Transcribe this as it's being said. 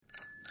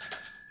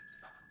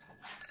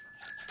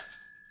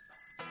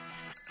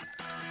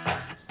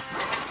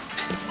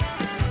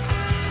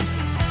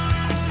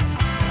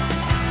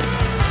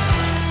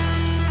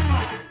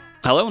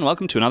Hello and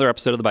welcome to another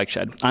episode of The Bike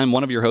Shed. I'm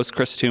one of your hosts,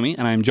 Chris Toomey,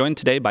 and I'm joined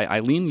today by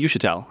Eileen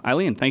Uchitelle.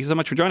 Eileen, thank you so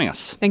much for joining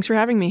us. Thanks for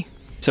having me.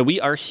 So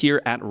we are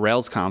here at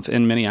RailsConf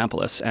in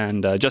Minneapolis,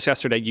 and just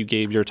yesterday you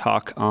gave your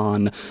talk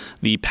on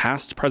the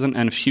past, present,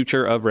 and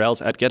future of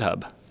Rails at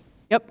GitHub.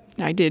 Yep,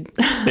 I did.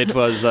 It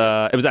was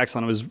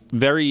excellent. It was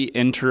very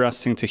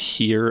interesting to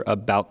hear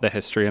about the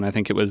history, and I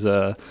think it was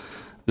a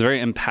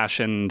very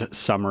impassioned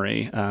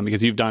summary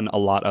because you've done a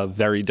lot of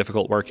very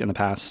difficult work in the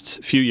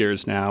past few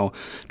years now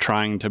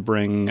trying to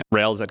bring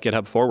Rails at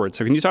GitHub forward.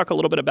 So can you talk a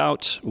little bit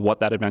about what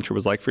that adventure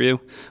was like for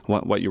you,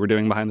 what you were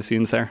doing behind the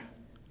scenes there?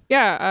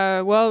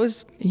 Yeah, well, it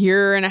was a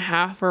year and a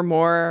half or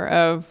more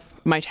of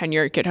my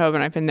tenure at GitHub,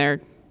 and I've been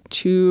there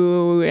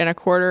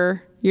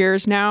 2.25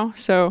 years now.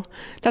 So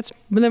that's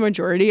the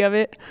majority of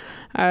it.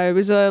 It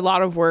was a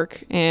lot of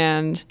work,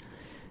 and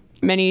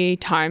many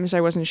times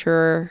I wasn't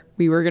sure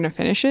we were going to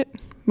finish it,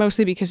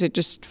 mostly because it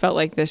just felt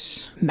like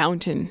this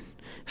mountain.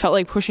 It felt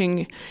like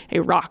pushing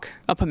a rock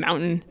up a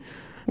mountain,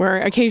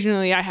 where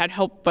occasionally I had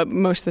help, but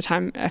most of the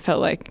time I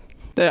felt like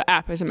the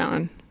app is a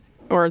mountain.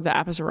 Or the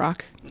app is a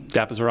rock.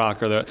 The app is a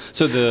rock, I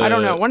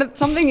don't know.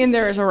 Something in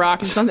there is a rock,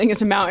 and something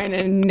is a mountain,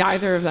 and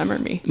neither of them are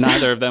me.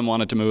 Neither of them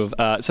wanted to move.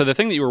 So the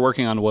thing that you were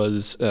working on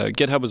was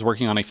GitHub was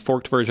working on a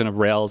forked version of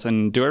Rails,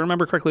 and do I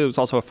remember correctly? It was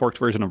also a forked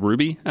version of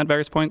Ruby at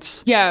various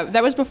points. Yeah,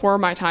 that was before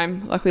my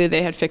time. Luckily,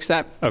 they had fixed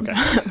that. Okay.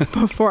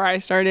 Before I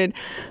started.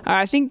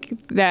 I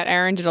think that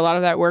Aaron did a lot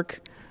of that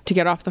work to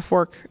get off the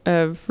fork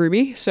of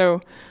Ruby.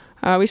 So.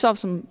 We still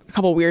have a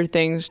couple weird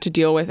things to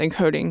deal with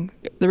encoding.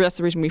 That's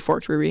the reason we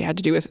forked Ruby. It had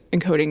to do with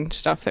encoding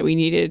stuff that we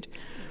needed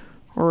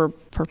or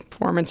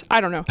performance. I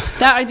don't know.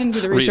 That I didn't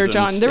do the research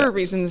on. There were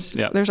reasons.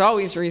 Yep. There's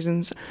always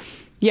reasons.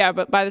 Yeah,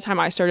 but by the time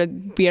I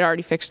started, we had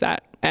already fixed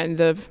that. And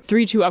the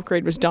 3.2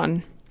 upgrade was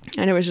done.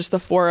 And it was just the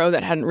 4.0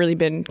 that hadn't really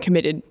been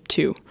committed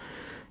to.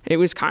 It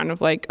was kind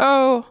of like,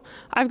 oh,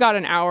 I've got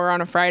an hour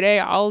on a Friday,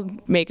 I'll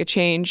make a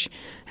change.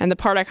 And the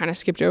part I kind of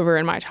skipped over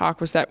in my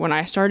talk was that when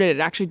I started, it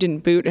actually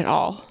didn't boot at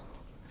all.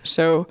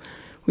 So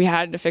we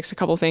had to fix a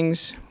couple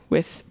things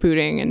with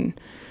booting, and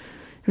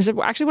it was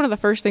actually one of the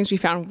first things we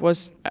found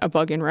was a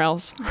bug in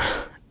Rails,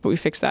 but we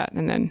fixed that,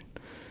 and then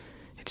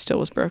it still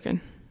was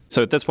broken.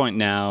 So at this point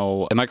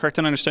now, am I correct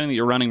in understanding that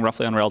you're running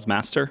roughly on Rails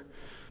Master?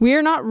 We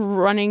are not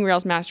running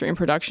Rails Master in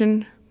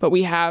production, but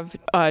we have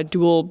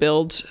dual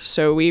builds.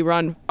 So we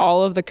run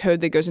all of the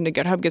code that goes into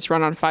GitHub gets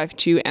run on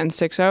 5.2 and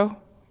 6.0,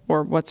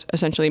 or what's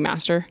essentially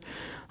Master,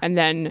 and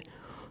then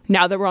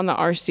now that we're on the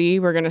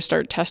RC, we're going to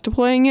start test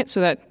deploying it so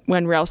that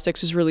when Rails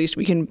 6 is released,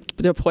 we can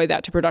deploy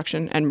that to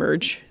production and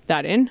merge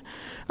that in.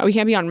 We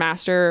can't be on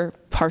master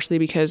partially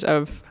because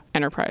of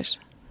enterprise.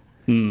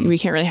 We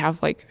can't really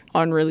have like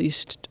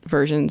unreleased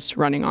versions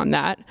running on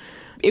that.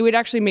 It would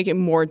actually make it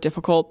more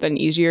difficult than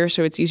easier.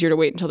 So it's easier to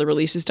wait until the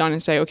release is done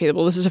and say, okay,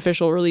 well, this is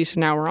official release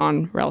and now we're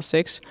on Rails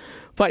 6.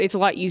 But it's a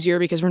lot easier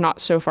because we're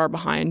not so far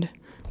behind.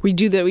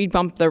 We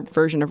bump the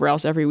version of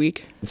Rails every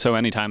week. So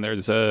anytime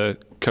there's a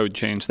code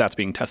change, that's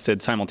being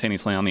tested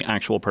simultaneously on the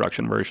actual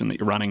production version that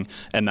you're running,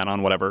 and then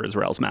on whatever is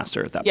Rails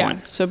Master at that point.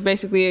 Yeah, so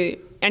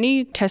basically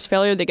any test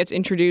failure that gets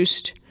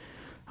introduced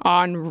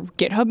on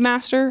GitHub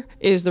Master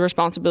is the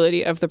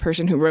responsibility of the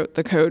person who wrote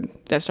the code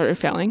that started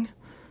failing.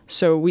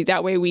 So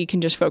that way we can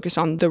just focus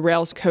on the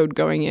Rails code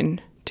going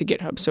in to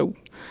GitHub. So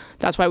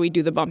that's why we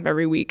do the bump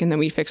every week, and then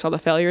we fix all the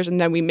failures, and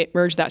then we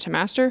merge that to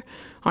master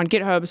on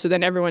GitHub. So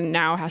then everyone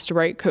now has to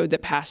write code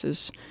that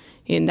passes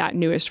in that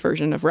newest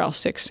version of Rails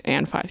 6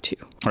 and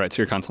 5.2. All right,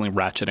 so you're constantly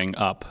ratcheting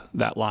up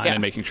that line and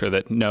making sure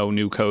that no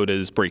new code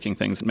is breaking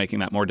things and making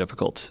that more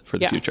difficult for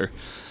the future.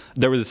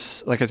 There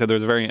was, like I said, there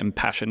was a very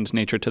impassioned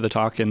nature to the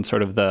talk, and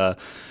sort of the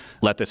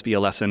let this be a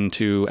lesson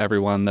to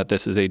everyone that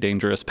this is a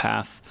dangerous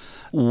path.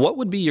 What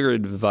would be your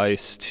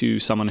advice to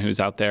someone who's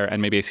out there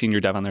and maybe a senior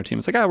dev on their team?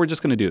 It's like, we're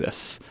just going to do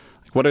this.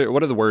 What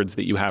are the words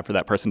that you have for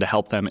that person to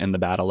help them in the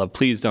battle of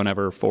please don't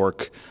ever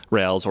fork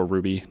Rails or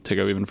Ruby to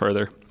go even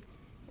further?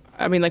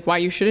 I mean, like why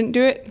you shouldn't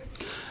do it?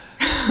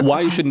 Why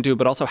you shouldn't do it,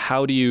 but also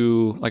how do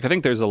you, I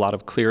think there's a lot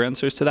of clear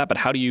answers to that, but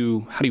how do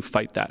you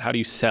fight that? How do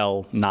you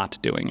sell not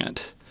doing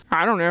it?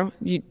 I don't know.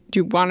 Do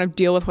you want to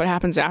deal with what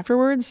happens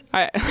afterwards?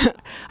 I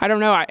don't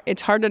know.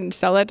 It's hard to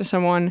sell that to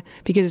someone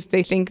because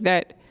they think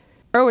that,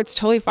 oh, it's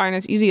totally fine.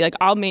 It's easy. Like,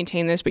 I'll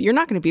maintain this, but you're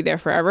not going to be there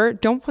forever.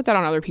 Don't put that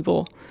on other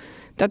people.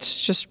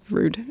 That's just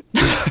rude.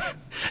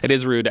 It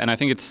is rude, and I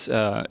think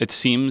it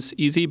seems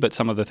easy, but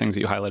some of the things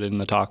that you highlighted in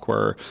the talk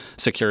were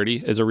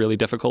security is a really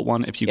difficult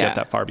one. If you get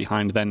that far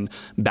behind, then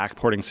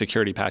backporting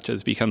security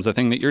patches becomes a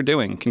thing that you're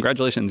doing.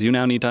 Congratulations, you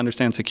now need to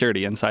understand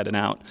security inside and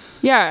out.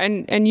 Yeah,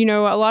 and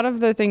a lot of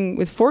the thing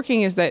with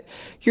forking is that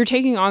you're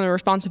taking on the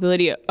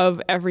responsibility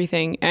of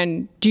everything,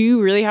 and do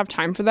you really have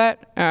time for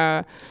that?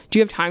 Do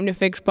you have time to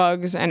fix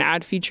bugs and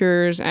add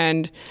features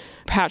and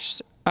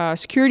patch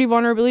security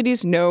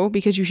vulnerabilities? No,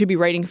 because you should be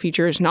writing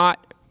features,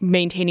 not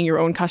maintaining your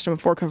own custom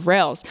fork of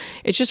Rails.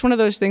 It's just one of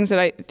those things that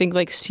I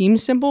think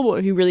seems simple, but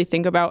if you really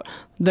think about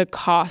the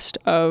cost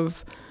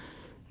of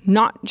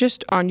not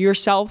just on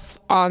yourself,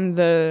 on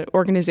the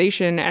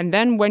organization, and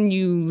then when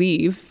you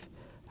leave,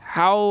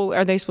 how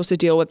are they supposed to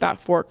deal with that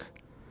fork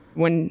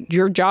when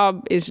your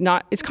job is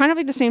not? It's kind of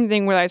like the same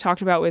thing where I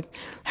talked about with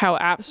how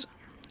apps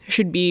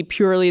should be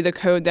purely the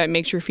code that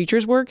makes your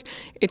features work.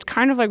 It's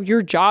kind of like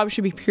your job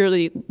should be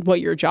purely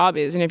what your job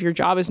is. And if your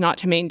job is not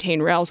to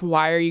maintain Rails,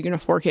 why are you going to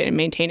fork it and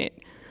maintain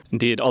it?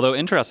 Indeed. Although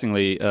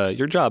interestingly,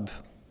 your job,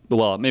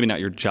 well, maybe not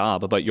your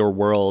job, but your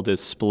world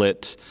is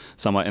split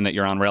somewhat in that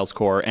you're on Rails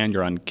core and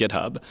you're on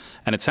GitHub.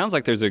 And it sounds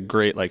like there's a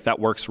great, like that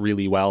works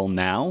really well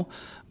now.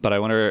 But I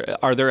wonder,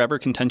 are there ever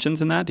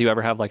contentions in that? Do you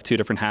ever have like two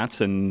different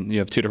hats and you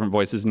have two different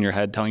voices in your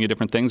head telling you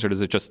different things? Or does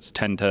it just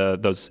tend to,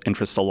 those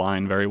interests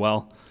align very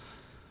well?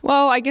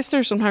 Well, I guess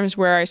there's sometimes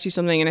where I see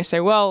something and I say,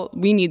 well,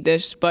 we need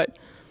this, but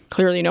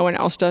clearly no one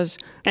else does.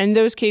 And in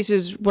those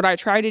cases, what I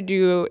try to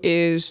do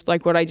is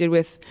like what I did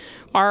with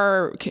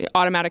our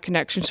automatic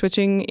connection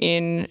switching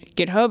in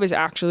GitHub is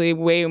actually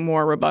way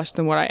more robust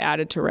than what I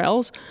added to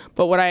Rails.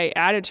 But what I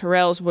added to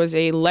Rails was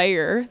a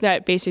layer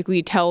that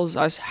basically tells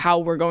us how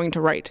we're going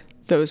to write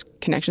those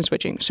connection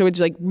switching. So it's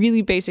like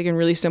really basic and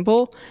really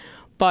simple,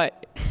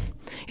 but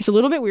it's a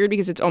little bit weird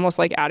because it's almost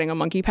like adding a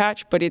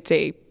Monkeypatch, but it's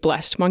a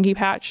blessed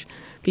Monkeypatch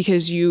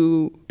because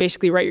you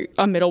basically write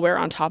a middleware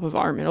on top of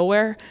our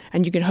middleware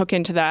and you can hook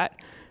into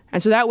that.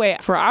 And so that way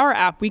for our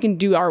app, we can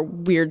do our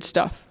weird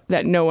stuff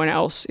that no one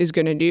else is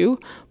going to do,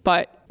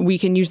 but we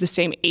can use the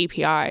same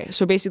API.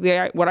 So basically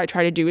what I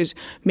try to do is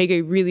make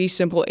a really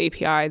simple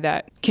API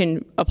that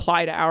can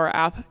apply to our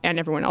app and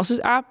everyone else's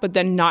app, but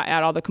then not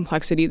add all the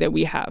complexity that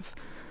we have.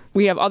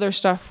 We have other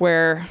stuff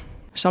where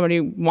somebody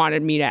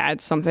wanted me to add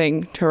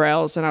something to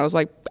Rails, and I was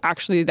like,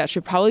 actually, that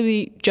should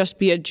probably just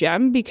be a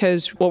gem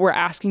because what we're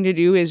asking to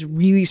do is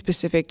really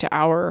specific to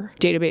our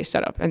database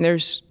setup, and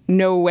there's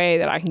no way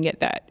that I can get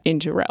that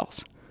into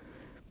Rails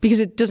because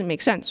it doesn't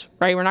make sense,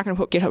 right? We're not going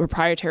to put GitHub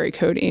proprietary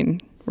code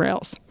in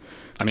Rails.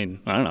 I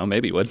mean, I don't know,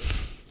 maybe you would.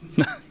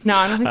 No,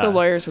 I don't think the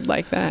lawyers would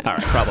like that. All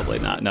right, probably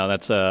not. No,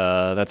 that's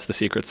the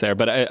secrets there.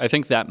 But I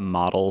think that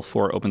model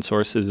for open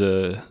source is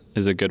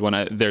a good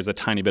one. There's a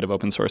tiny bit of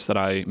open source that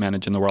I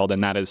manage in the world,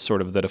 and that is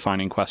sort of the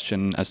defining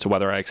question as to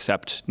whether I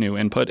accept new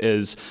input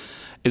is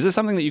this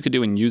something that you could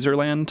do in user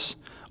land,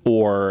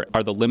 or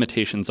are the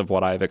limitations of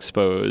what I've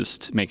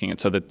exposed making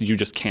it so that you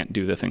just can't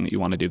do the thing that you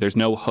want to do? There's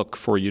no hook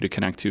for you to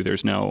connect to.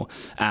 There's no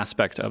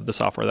aspect of the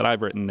software that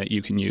I've written that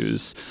you can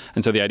use.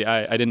 And so the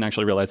idea, I didn't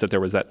actually realize that there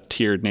was that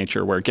tiered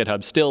nature where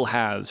GitHub still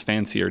has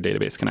fancier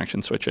database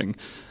connection switching.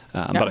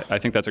 But I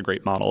think that's a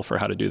great model for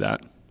how to do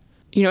that.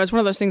 You know, it's one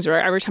of those things where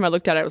every time I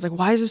looked at it, I was like,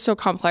 why is this so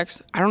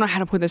complex? I don't know how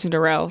to put this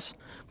into Rails.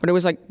 But it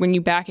was like when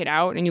you back it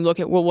out and you look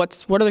at, well,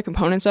 what are the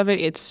components of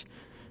it? It's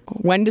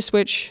when to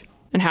switch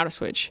and how to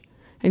switch.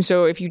 And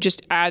so if you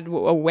just add a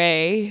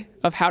way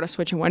of how to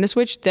switch and when to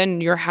switch,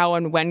 then your how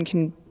and when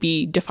can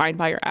be defined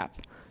by your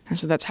app. And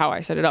so that's how I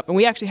set it up. And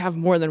we actually have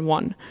more than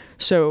one.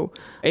 So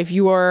if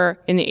you are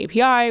in the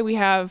API, we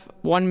have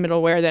one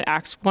middleware that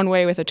acts one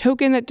way with a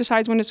token that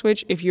decides when to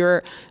switch. If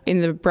you're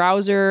in the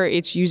browser,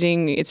 it's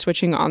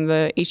switching on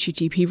the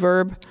HTTP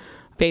verb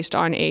based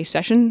on a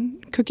session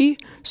cookie.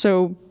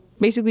 So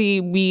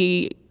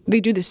basically they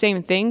do the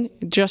same thing,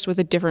 just with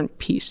a different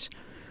piece.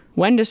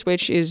 When to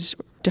switch is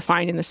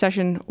defined in the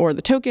session or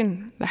the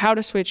token. The how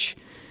to switch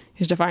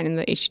is defined in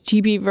the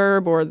HTTP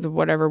verb or the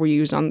whatever we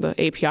use on the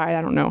API.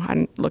 I don't know. I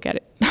didn't look at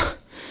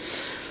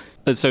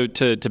it. So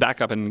to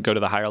back up and go to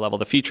the higher level,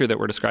 the feature that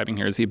we're describing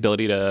here is the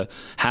ability to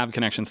have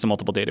connections to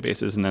multiple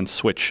databases and then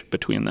switch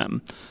between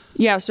them.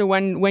 Yeah, so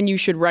when you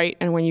should write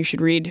and when you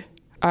should read.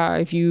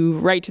 If you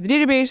write to the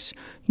database,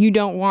 you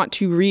don't want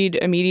to read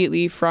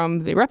immediately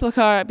from the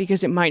replica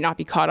because it might not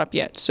be caught up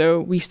yet.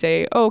 So we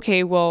say,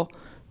 okay, well,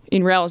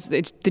 in Rails,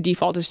 the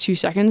default is 2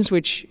 seconds,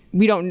 which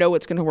we don't know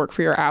what's going to work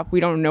for your app. We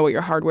don't know what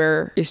your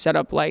hardware is set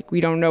up like. We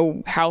don't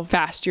know how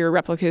fast your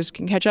replicas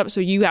can catch up.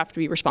 So you have to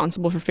be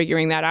responsible for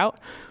figuring that out.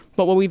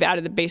 But what we've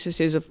added the basis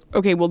is of,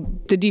 okay, well,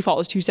 the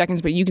default is 2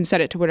 seconds, but you can set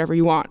it to whatever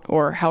you want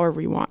or however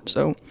you want.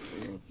 So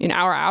in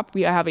our app,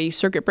 we have a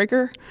circuit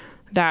breaker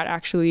that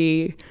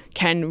actually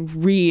can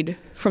read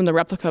from the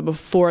replica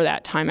before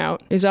that timeout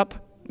is up.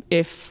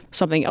 If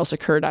something else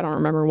occurred, I don't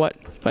remember what,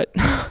 but...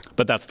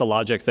 But that's the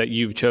logic that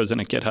you've chosen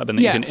at GitHub and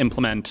that you can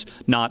implement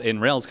not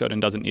in Rails code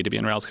and doesn't need to be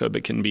in Rails code,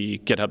 but can be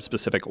GitHub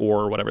specific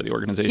or whatever the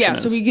organization is. Yeah,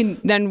 so we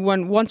can then,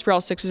 once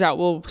Rails 6 is out,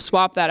 we'll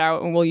swap that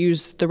out and we'll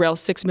use the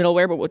Rails 6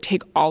 middleware, but we'll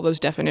take all those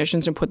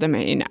definitions and put them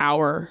in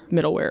our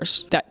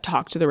middlewares that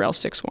talk to the Rails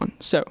 6 one.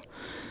 So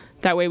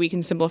that way we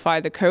can simplify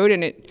the code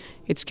and it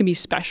can be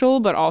special,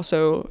 but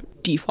also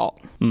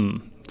default.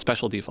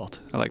 Special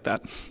default. I like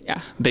that. Yeah.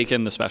 Bake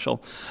in the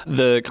special.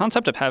 The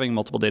concept of having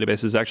multiple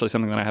databases is actually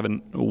something that I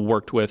haven't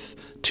worked with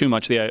too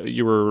much.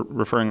 You were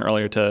referring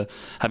earlier to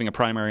having a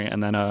primary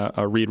and then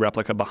a read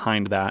replica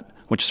behind that,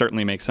 which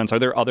certainly makes sense. Are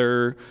there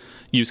other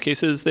use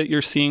cases that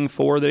you're seeing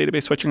for the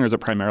database switching, or is it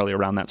primarily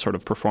around that sort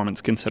of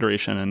performance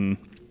consideration?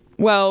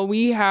 Well,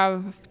 we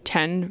have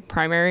 10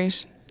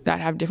 primaries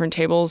that have different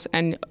tables,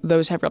 and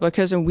those have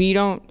replicas, and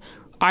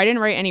I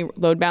didn't write any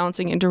load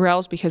balancing into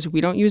Rails because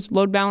we don't use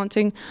load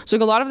balancing. So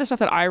like a lot of the stuff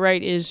that I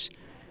write is,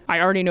 I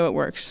already know it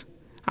works.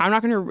 I'm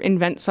not going to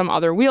invent some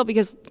other wheel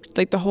because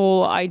like the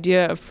whole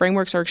idea of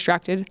frameworks are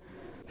extracted.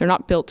 They're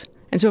not built.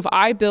 And so if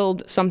I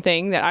build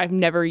something that I've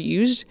never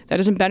used, that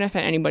doesn't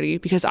benefit anybody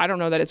because I don't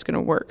know that it's going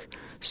to work.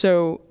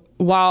 So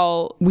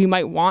while we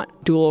might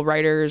want dual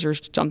writers or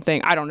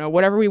something, I don't know,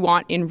 whatever we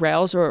want in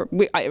Rails,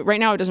 right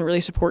now it doesn't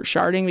really support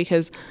sharding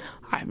because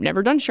I've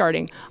never done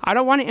sharding. I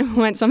don't want to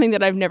implement something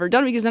that I've never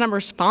done because then I'm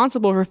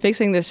responsible for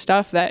fixing this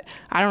stuff that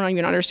I don't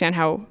even understand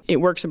how it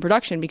works in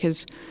production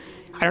because,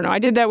 I don't know, I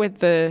did that with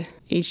the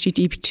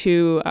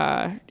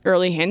HTTP2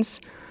 early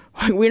hints.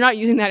 We're not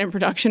using that in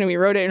production, and we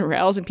wrote it in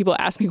Rails, and people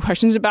ask me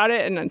questions about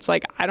it, and it's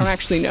like, I don't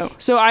actually know.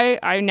 So I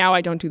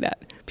don't do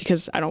that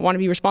because I don't want to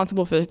be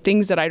responsible for the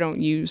things that I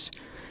don't use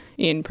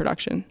in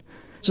production.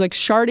 So like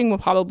sharding will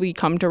probably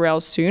come to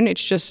Rails soon.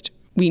 It's just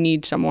we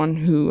need someone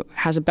who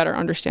has a better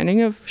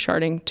understanding of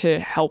sharding to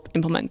help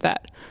implement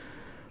that.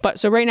 But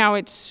so right now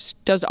it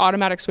does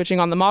automatic switching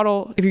on the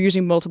model if you're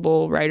using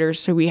multiple writers.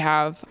 So we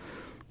have,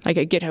 like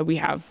at GitHub, we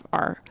have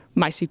our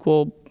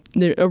MySQL,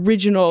 the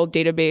original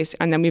database,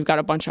 and then we've got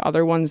a bunch of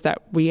other ones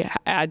that we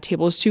add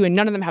tables to, and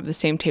none of them have the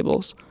same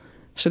tables.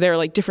 So they're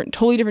like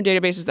totally different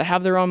databases that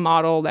have their own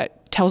model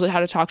that tells it how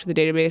to talk to the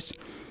database,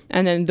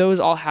 and then those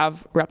all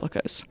have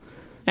replicas.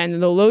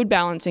 And the load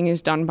balancing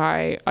is done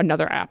by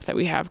another app that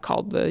we have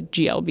called the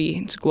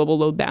GLB. It's a global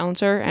load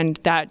balancer, and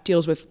that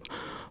deals with,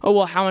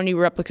 how many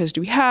replicas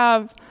do we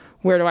have?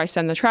 Where do I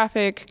send the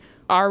traffic?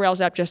 Our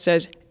Rails app just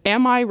says,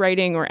 am I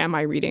writing or am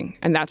I reading?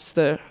 And that's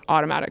the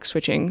automatic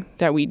switching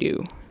that we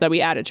do, that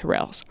we added to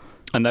Rails.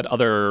 And that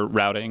other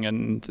routing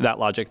and that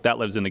logic, that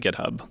lives in the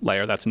GitHub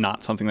layer. That's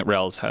not something that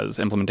Rails has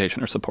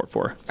implementation or support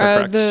for. Is that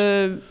correct?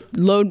 The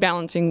load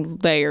balancing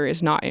layer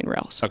is not in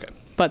Rails. Okay.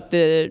 But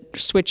the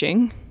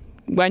switching,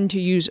 when to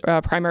use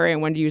primary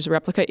and when to use a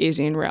replica, is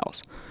in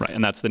Rails. Right,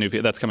 and that's the new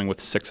that's coming with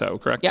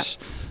 6.0, correct? Yeah.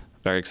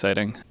 Very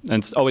exciting.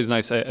 And it's always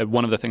nice.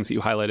 One of the things that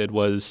you highlighted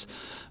was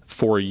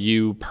for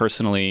you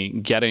personally,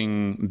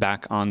 getting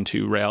back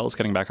onto Rails,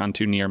 getting back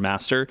onto Near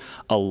Master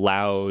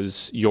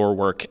allows your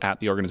work at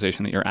the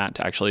organization that you're at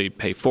to actually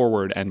pay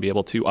forward and be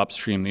able to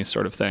upstream these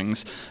sort of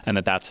things, and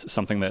that's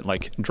something that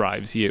like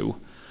drives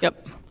you.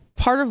 Yep.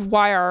 Part of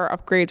why our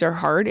upgrades are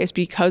hard is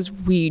because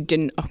we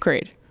didn't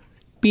upgrade.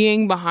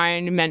 Being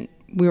behind meant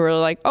we were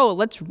like,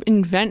 let's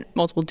invent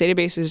multiple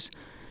databases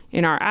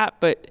in our app,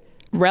 but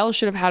Rails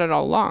should have had it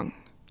all along.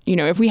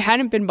 If we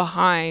hadn't been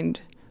behind,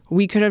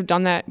 we could have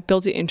done that,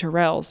 built it into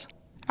Rails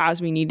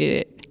as we needed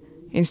it,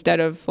 instead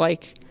of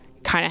like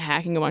kind of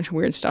hacking a bunch of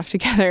weird stuff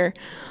together.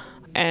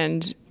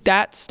 And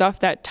that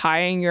stuff, that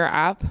tying your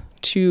app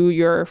to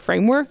your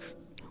framework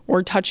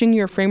or touching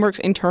your framework's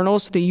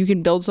internals so that you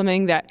can build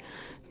something that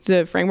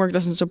the framework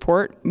doesn't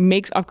support,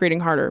 makes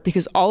upgrading harder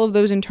because all of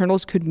those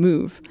internals could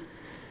move.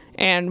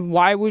 And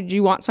why would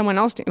you want someone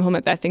else to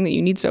implement that thing that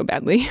you need so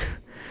badly?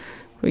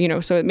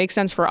 So it makes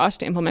sense for us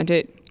to implement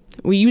it.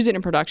 We use it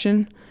in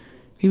production.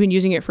 We've been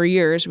using it for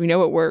years. We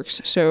know it works.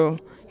 So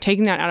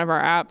taking that out of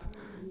our app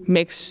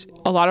makes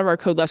a lot of our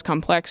code less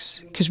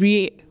complex because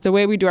the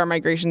way we do our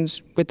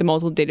migrations with the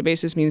multiple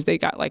databases means they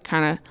got like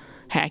kind of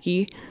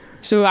hacky.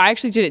 So I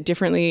actually did it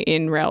differently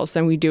in Rails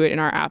than we do it in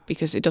our app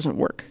because it doesn't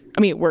work.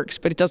 I mean, it works,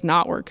 but it does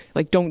not work.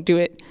 Like, don't do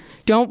it.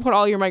 Don't put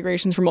all your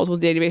migrations for multiple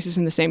databases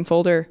in the same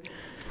folder.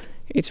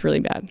 It's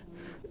really bad.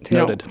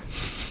 Noted.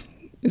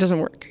 It doesn't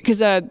work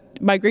because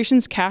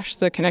migrations cache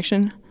the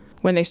connection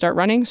when they start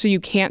running, so you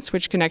can't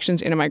switch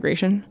connections in a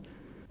migration.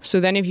 So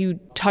then if you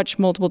touch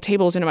multiple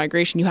tables in a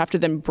migration, you have to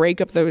then break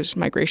up those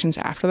migrations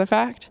after the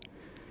fact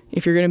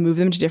if you're going to move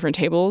them to different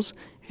tables,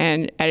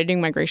 and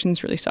editing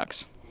migrations really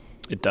sucks.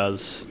 It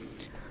does.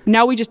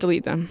 Now we just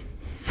delete them.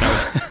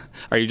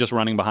 Are you just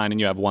running behind and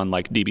you have one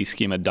like DB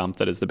schema dump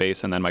that is the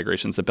base and then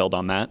migrations that build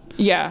on that?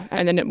 Yeah,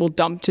 and then it will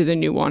dump to the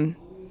new one.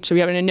 So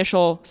we have an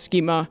initial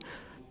schema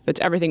that's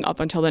everything up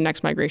until the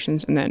next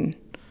migrations, and then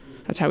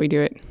that's how we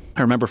do it.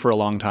 I remember for a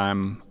long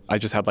time, I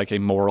just had like a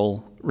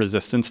moral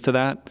resistance to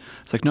that.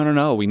 It's like,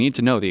 no, we need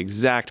to know the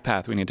exact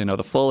path. We need to know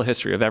the full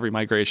history of every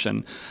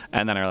migration.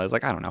 And then I realized,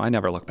 like, I don't know. I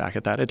never look back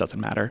at that. It doesn't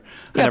matter.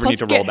 Yeah, I never need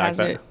to roll Git back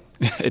that.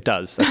 It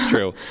does. That's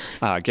true.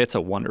 Git's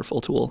a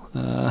wonderful tool.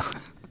 I'm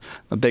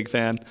a big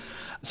fan.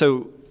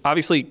 So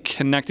obviously,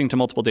 connecting to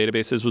multiple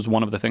databases was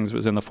one of the things that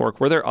was in the fork.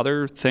 Were there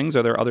other things?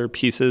 Are there other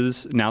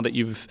pieces now that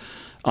you've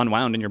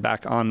unwound and you're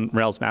back on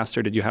Rails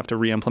Master? Did you have to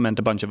re-implement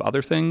a bunch of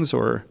other things,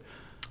 or?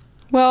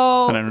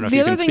 Well, I don't know if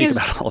you can speak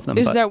about all of them.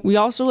 Is that we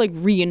also like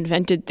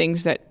reinvented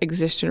things that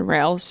exist in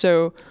Rails.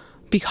 So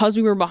because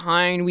we were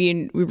behind,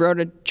 we wrote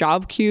a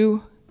job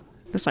queue.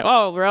 It's like,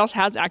 Rails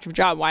has active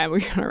job. Why are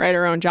we going to write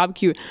our own job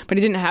queue? But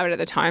it didn't have it at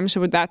the time.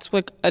 So that's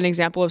like an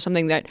example of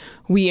something that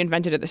we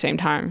invented at the same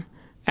time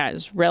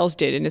as Rails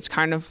did. And it's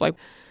kind of like,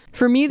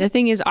 For me, the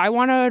thing is I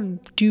want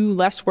to do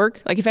less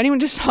work. Like if anyone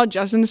just saw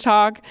Justin's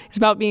talk, it's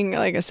about being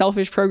like a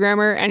selfish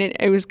programmer, and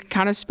it was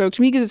kind of spoke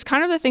to me because it's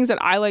kind of the things that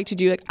I like to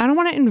do. Like I don't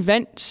want to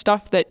invent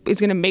stuff that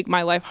is going to make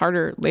my life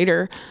harder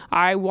later.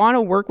 I want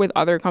to work with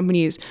other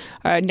companies.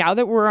 Now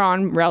that we're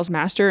on Rails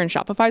Master and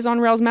Shopify's on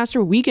Rails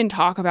Master, we can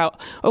talk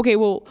about, okay,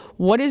 well,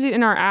 what is it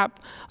in our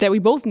app that we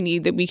both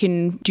need that we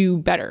can do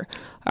better?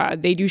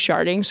 They do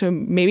sharding, so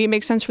maybe it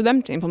makes sense for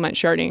them to implement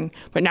sharding.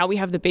 But now we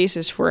have the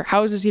basis for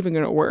how is this even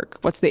going to work?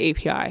 What's the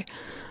API?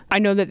 I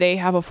know that they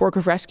have a fork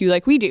of Rescue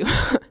like we do.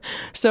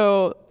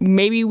 So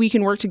maybe we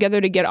can work together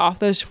to get off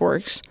those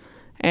forks.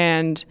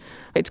 And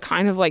it's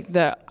kind of like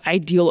the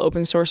ideal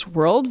open source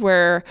world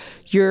where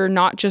you're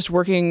not just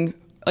working,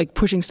 like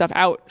pushing stuff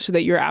out so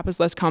that your app is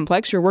less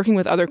complex. You're working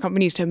with other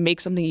companies to make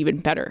something even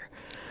better.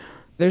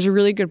 There's a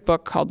really good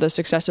book called The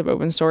Success of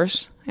Open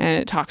Source,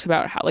 and it talks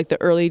about how like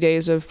the early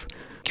days of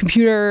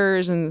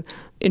computers and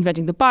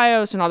inventing the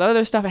BIOS and all that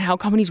other stuff and how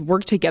companies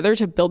work together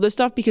to build this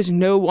stuff because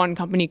no one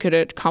company could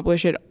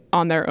accomplish it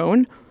on their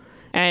own.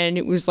 And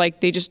it was like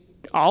they just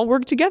all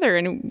worked together,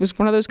 and it was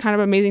one of those kind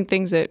of amazing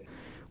things that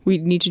we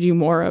need to do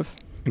more of.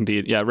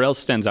 Indeed. Yeah, Rails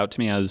stands out to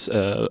me as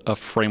a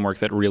framework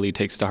that really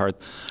takes to heart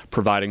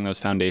providing those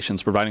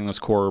foundations, providing those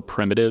core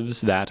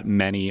primitives that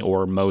many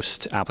or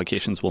most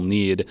applications will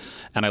need.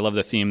 And I love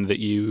the theme that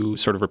you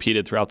sort of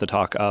repeated throughout the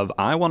talk of,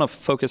 I want to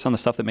focus on the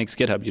stuff that makes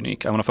GitHub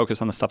unique. I want to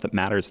focus on the stuff that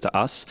matters to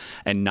us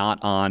and not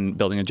on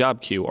building a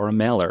job queue or a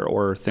mailer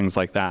or things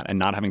like that and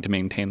not having to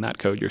maintain that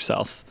code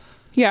yourself.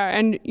 Yeah,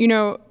 and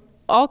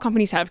all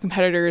companies have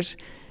competitors.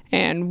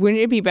 And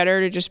wouldn't it be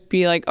better to just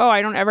be like, oh,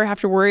 I don't ever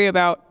have to worry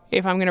about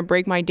if I'm going to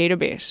break my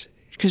database?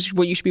 Because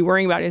what you should be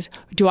worrying about is,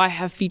 do I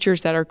have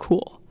features that are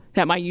cool,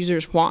 that my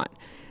users want?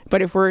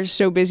 But if we're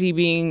so busy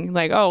being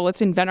like, oh,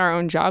 let's invent our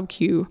own job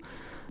queue,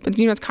 but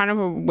it's kind of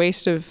a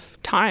waste of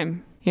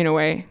time in a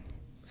way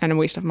and a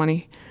waste of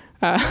money.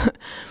 And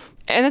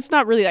it's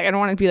not really like, I don't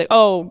want to be like,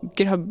 oh,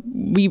 GitHub,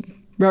 we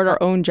wrote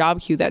our own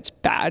job queue. That's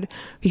bad.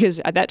 Because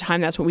at that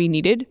time, that's what we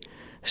needed.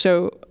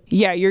 So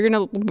yeah, you're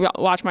going to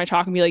watch my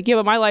talk and be like, yeah,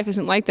 but my life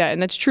isn't like that. And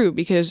that's true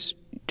because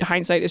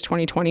hindsight is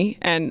 20/20.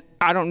 And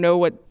I don't know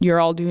what you're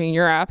all doing in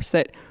your apps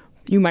that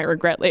you might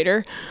regret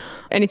later.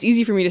 And it's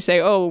easy for me to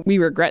say, oh, we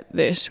regret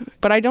this.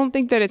 But I don't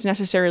think that it's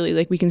necessarily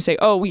like we can say,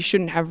 oh, we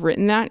shouldn't have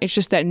written that. It's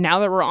just that now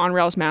that we're on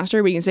Rails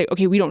Master, we can say,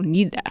 okay, we don't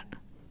need that.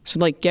 So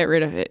like get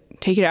rid of it,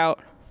 take it out,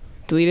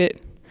 delete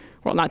it.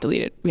 Well, not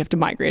delete it. We have to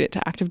migrate it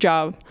to active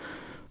job.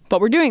 But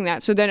we're doing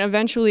that. So then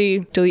eventually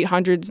delete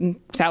hundreds and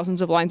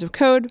thousands of lines of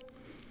code.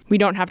 We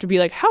don't have to be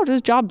like, how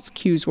does jobs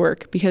queues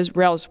work? Because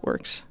Rails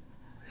works.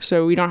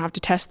 So we don't have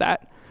to test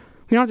that.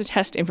 We don't have to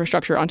test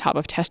infrastructure on top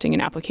of testing an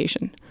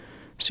application.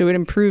 So it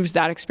improves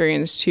that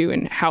experience too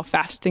and how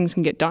fast things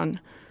can get done.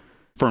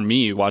 For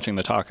me, watching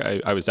the talk,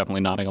 I was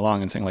definitely nodding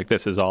along and saying, like,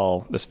 this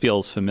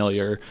feels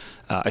familiar.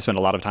 I spend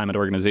a lot of time at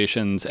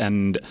organizations,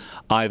 and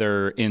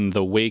either in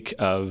the wake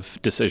of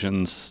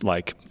decisions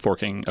like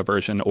forking a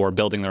version or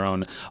building their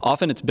own,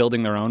 often it's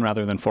building their own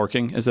rather than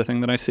forking is the thing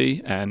that I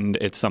see. And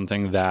it's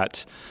something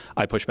that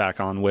I push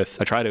back on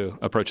I try to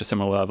approach a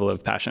similar level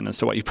of passion as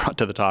to what you brought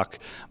to the talk.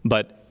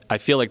 But I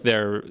feel like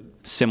they're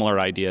similar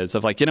ideas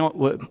of like,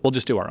 we'll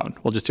just do our own.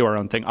 We'll just do our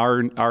own thing.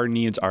 Our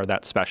needs are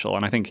that special.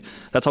 And I think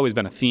that's always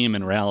been a theme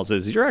in Rails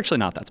is you're actually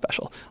not that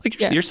special. Like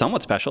you're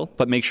somewhat special,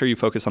 but make sure you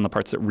focus on the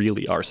parts that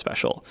really are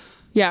special.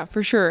 Yeah,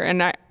 for sure.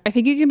 And I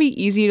think it can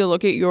be easy to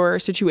look at your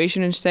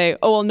situation and say,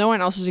 oh, well, no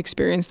one else has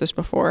experienced this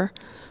before.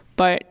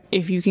 But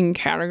if you can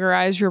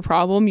categorize your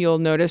problem, you'll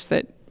notice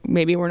that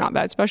maybe we're not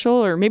that special,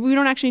 or maybe we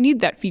don't actually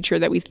need that feature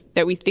that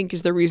we think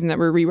is the reason that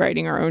we're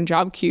rewriting our own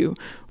job queue.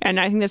 And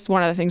I think that's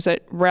one of the things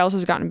that Rails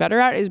has gotten better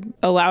at is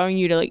allowing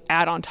you to like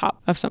add on top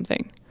of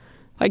something.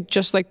 Like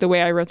just like the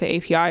way I wrote the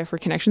API for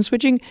connection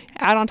switching,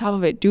 add on top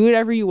of it, do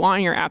whatever you want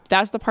in your app.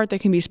 That's the part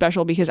that can be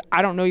special because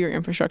I don't know your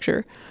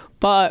infrastructure.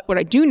 But what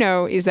I do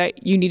know is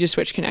that you need to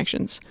switch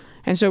connections.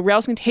 And so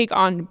Rails can take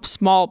on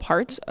small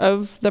parts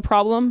of the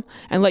problem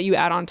and let you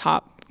add on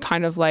top,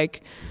 kind of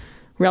like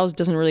Rails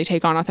doesn't really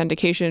take on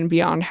authentication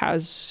beyond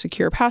has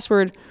secure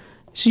password.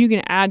 So you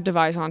can add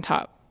device on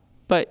top,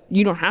 but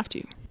you don't have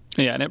to.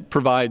 Yeah, and it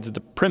provides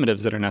the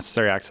primitives that are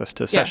necessary access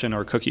to session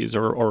or cookies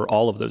or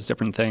all of those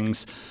different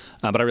things.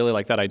 But I really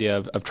like that idea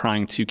of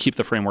trying to keep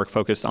the framework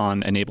focused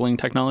on enabling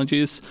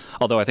technologies.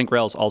 Although I think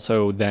Rails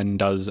also then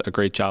does a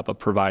great job of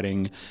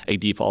providing a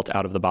default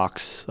out of the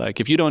box.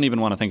 Like if you don't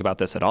even want to think about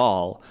this at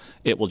all,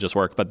 it will just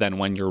work. But then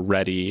when you're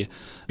ready,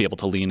 be able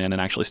to lean in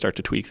and actually start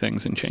to tweak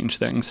things and change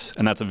things.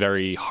 And that's a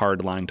very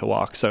hard line to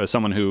walk. So as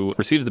someone who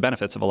receives the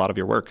benefits of a lot of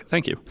your work,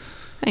 thank you.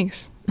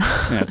 Thanks.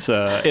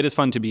 Yeah, it is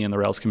fun to be in the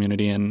Rails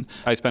community, and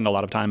I spend a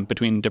lot of time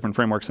between different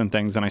frameworks and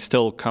things, and I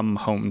still come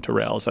home to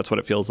Rails. That's what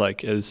it feels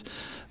like, is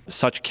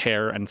such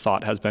care and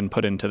thought has been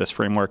put into this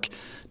framework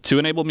to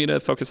enable me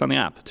to focus on the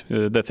app,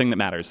 the thing that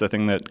matters, the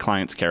thing that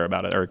clients care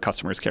about or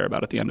customers care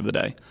about at the end of the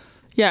day.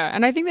 Yeah,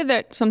 and I think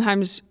that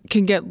sometimes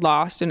can get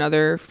lost in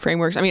other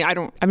frameworks. I mean,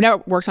 I've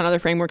never worked on other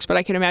frameworks, but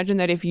I can imagine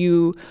that if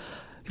you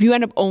if you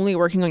end up only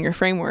working on your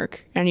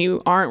framework and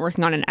you aren't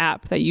working on an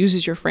app that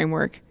uses your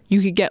framework,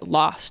 you could get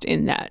lost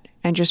in that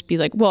and just be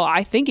like, well,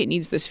 I think it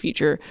needs this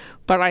feature.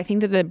 But I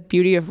think that the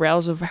beauty of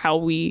Rails, of how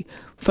we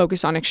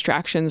focus on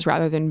extractions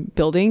rather than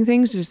building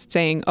things, is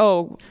saying,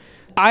 oh,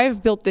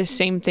 I've built this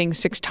same thing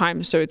 6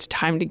 times, so it's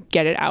time to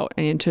get it out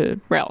and into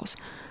Rails.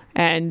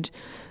 And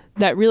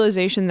that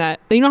realization that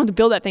you don't have to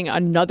build that thing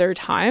another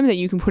time, that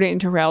you can put it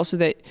into Rails so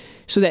that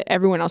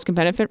everyone else can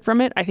benefit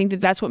from it. I think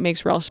that that's what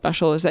makes Rails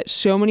special, is that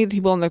so many of the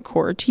people on the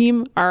core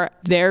team are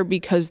there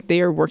because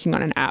they are working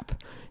on an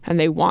app and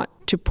they want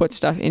to put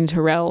stuff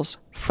into Rails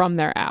from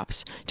their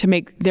apps to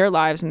make their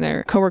lives and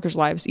their coworkers'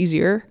 lives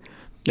easier.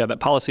 Yeah,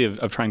 that policy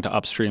of trying to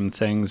upstream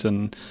things.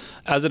 And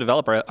as a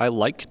developer, I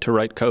like to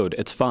write code.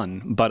 It's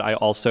fun. But I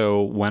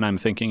also, when I'm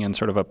thinking in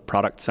sort of a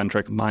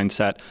product-centric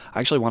mindset, I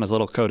actually want as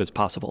little code as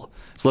possible.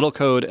 As little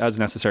code as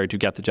necessary to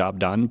get the job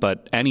done.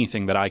 But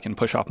anything that I can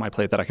push off my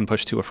plate, that I can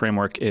push to a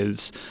framework,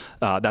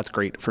 that's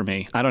great for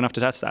me. I don't have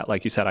to test that.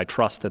 Like you said, I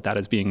trust that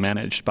is being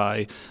managed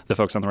by the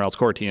folks on the Rails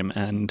core team.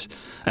 And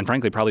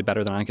frankly, probably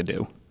better than I could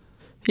do.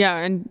 Yeah,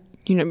 and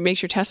it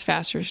makes your tests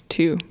faster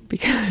too,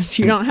 because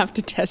you don't have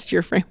to test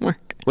your framework.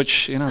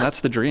 Which,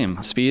 that's the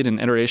dream. Speed and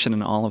iteration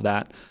and all of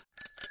that.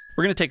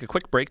 We're going to take a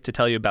quick break to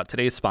tell you about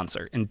today's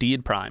sponsor,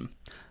 Indeed Prime.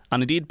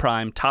 On Indeed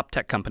Prime, top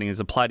tech companies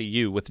apply to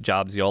you with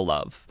jobs you'll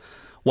love.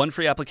 One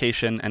free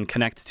application and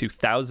connect to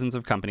thousands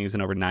of companies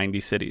in over 90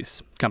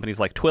 cities.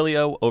 Companies like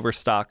Twilio,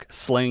 Overstock,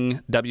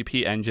 Sling,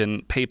 WP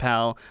Engine,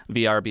 PayPal,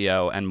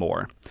 VRBO, and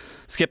more.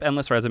 Skip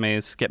endless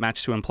resumes, get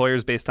matched to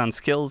employers based on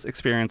skills,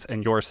 experience,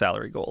 and your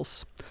salary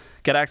goals.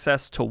 Get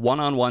access to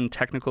one-on-one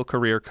technical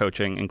career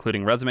coaching,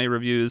 including resume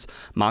reviews,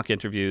 mock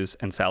interviews,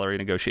 and salary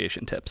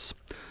negotiation tips.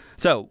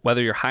 So,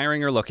 whether you're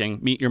hiring or looking,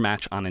 meet your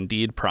match on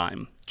Indeed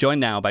Prime. Join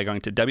now by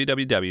going to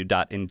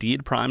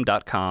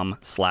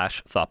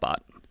www.indeedprime.com/thoughtbot.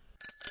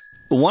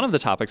 One of the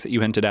topics that you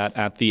hinted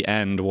at the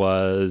end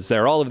was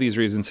there are all of these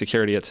reasons,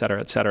 security, et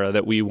cetera,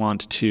 that we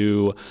want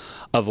to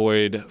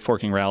avoid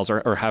forking Rails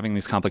or having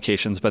these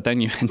complications. But then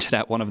you hinted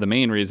at one of the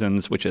main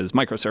reasons, which is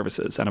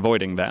microservices and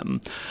avoiding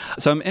them.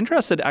 So I'm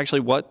interested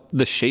actually what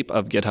the shape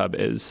of GitHub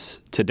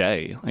is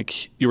today.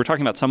 Like you were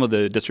talking about some of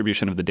the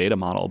distribution of the data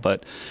model,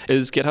 but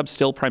is GitHub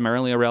still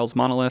primarily a Rails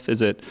monolith?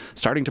 Is it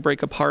starting to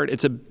break apart?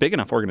 It's a big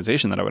enough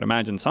organization that I would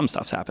imagine some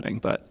stuff's happening,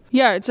 but...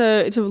 Yeah, it's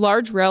a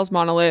large Rails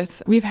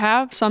monolith. We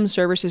have some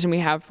services and we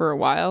have for a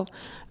while.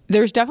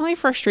 There's definitely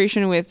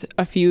frustration with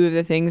a few of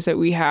the things that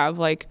we have,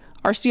 like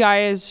our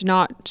CI is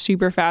not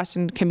super fast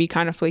and can be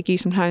kind of flaky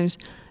sometimes,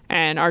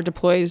 and our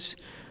deploys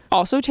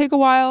also take a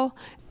while.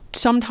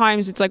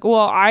 Sometimes it's like,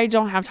 well, I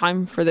don't have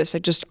time for this.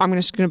 I'm just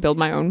going to build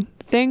my own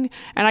thing.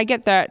 And I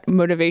get that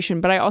motivation,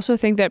 but I also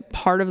think that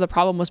part of the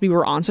problem was we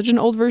were on such an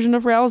old version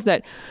of Rails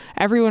that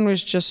everyone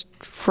was just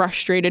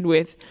frustrated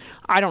with,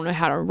 I don't know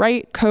how to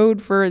write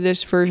code for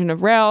this version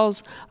of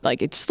Rails.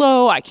 Like, it's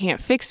slow. I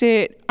can't fix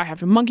it. I have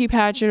to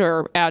Monkeypatch it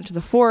or add to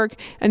the fork.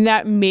 And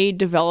that made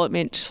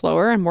development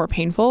slower and more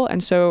painful.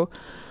 And so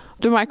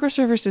the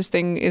microservices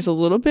thing is a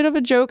little bit of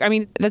a joke. I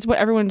mean, that's what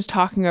everyone's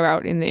talking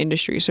about in the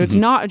industry. So it's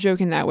not a joke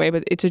in that way,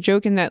 but it's a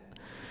joke in that,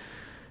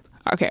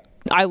 okay,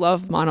 I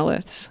love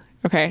monoliths.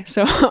 Okay,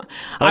 so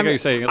I'm going to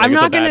say like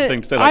it's a bad thing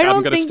to say. Like,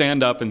 I'm going to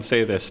stand up and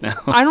say this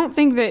now. I don't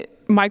think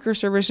that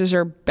microservices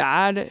are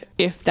bad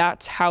if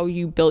that's how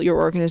you built your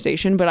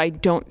organization, but I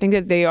don't think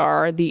that they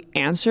are the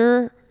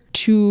answer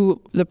to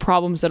the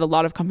problems that a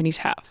lot of companies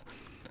have.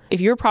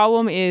 If your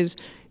problem is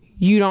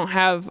you don't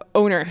have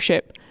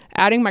ownership,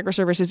 adding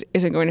microservices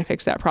isn't going to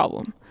fix that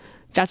problem.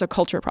 That's a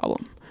culture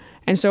problem.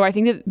 And so I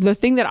think that the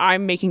thing that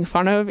I'm making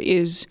fun of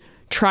is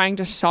trying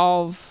to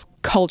solve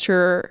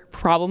culture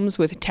problems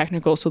with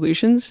technical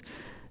solutions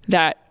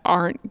that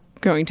aren't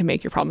going to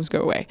make your problems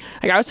go away.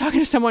 Like I was talking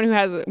to someone who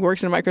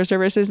works in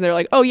microservices, and they're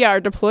like, oh yeah, our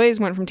deploys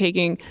went from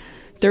taking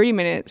 30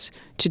 minutes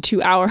to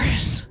 2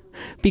 hours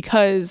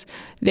because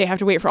they have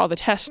to wait for all the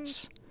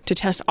tests to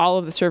test all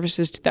of the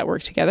services that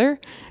work together.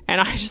 And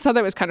I just thought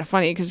that was kind of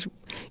funny because,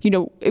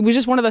 it was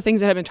just one of the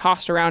things that had been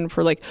tossed around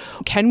for like,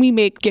 can we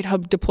make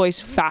GitHub deploys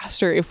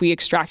faster if we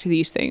extract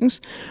these things?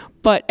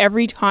 But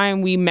every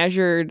time we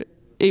measured,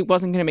 it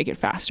wasn't going to make it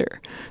faster.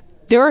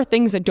 There are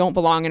things that don't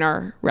belong in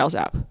our Rails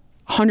app,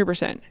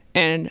 100%.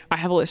 And I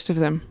have a list of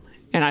them,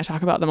 and I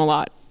talk about them a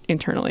lot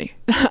internally.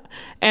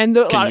 And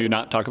can you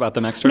not talk about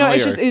them externally?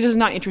 No, it is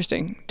not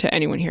interesting to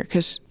anyone here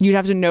because you'd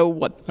have to know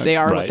what they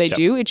are, what they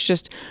do. It's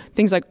just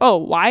things like, oh,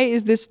 why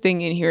is this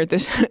thing in here?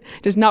 This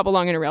does not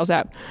belong in a Rails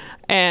app.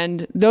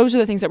 And those are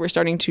the things that we're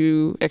starting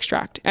to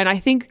extract. And I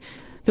think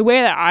the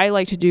way that I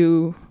like to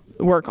do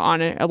work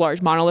on a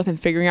large monolith and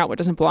figuring out what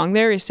doesn't belong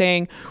there is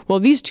saying,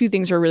 well, these two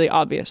things are really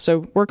obvious.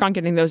 So work on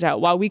getting those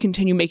out while we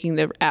continue making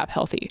the app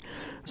healthy.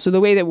 So the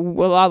way that a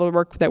lot of the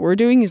work that we're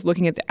doing is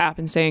looking at the app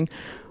and saying,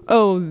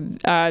 oh,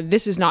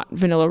 this is not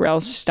vanilla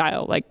Rails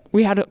style. Like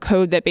we had a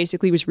code that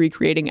basically was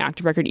recreating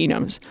active record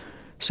enums.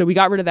 So we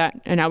got rid of that,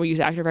 and now we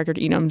use active record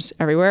enums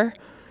everywhere.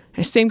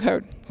 And same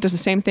code, does the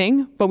same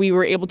thing, but we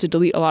were able to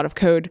delete a lot of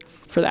code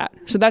for that.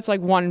 So that's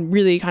like one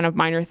really kind of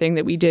minor thing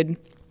that we did.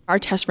 Our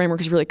test framework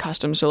is really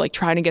custom, so like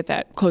trying to get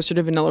that closer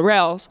to vanilla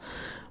Rails.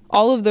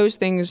 All of those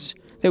things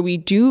that we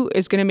do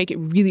is going to make it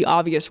really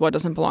obvious what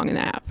doesn't belong in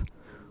the app.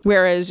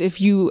 Whereas I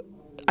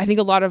think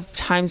a lot of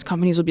times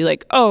companies will be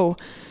like, oh,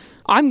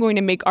 I'm going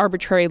to make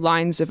arbitrary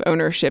lines of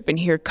ownership and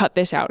here, cut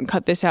this out and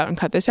cut this out and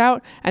cut this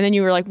out. And then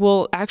you were like,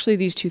 well, actually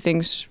these two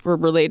things were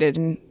related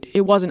and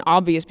it wasn't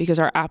obvious because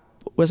our app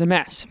was a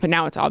mess. But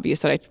now it's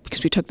obvious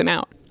because we took them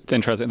out. It's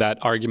interesting, that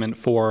argument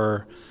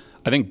for,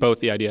 I think, both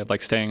the idea of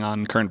like staying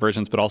on current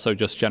versions, but also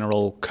just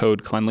general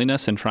code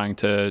cleanliness and trying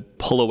to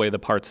pull away the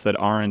parts that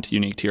aren't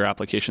unique to your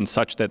application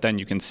such that then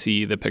you can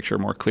see the picture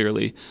more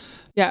clearly.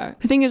 Yeah.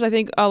 The thing is, I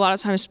think a lot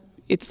of times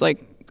it's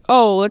like,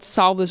 oh, let's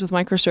solve this with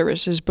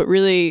microservices. But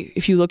really,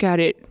 if you look at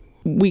it,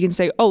 we can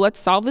say, oh, let's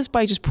solve this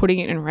by just putting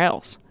it in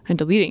Rails and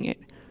deleting it.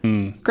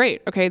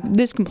 Great. Okay.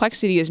 This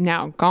complexity is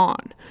now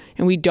gone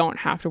and we don't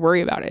have to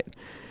worry about it.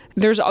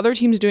 There's other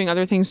teams doing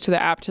other things to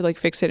the app to like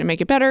fix it and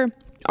make it better.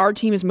 Our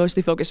team is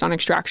mostly focused on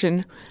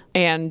extraction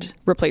and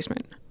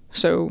replacement.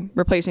 So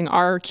replacing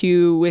our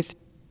queue with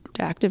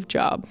active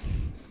job,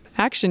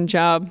 action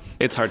job.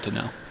 It's hard to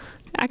know.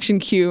 Action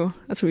queue.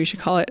 That's what we should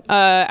call it.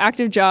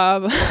 Active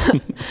job.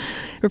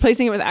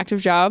 Replacing it with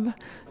active job.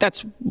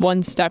 That's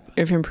one step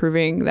of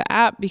improving the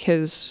app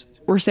because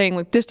we're saying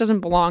like this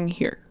doesn't belong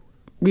here.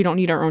 We don't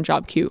need our own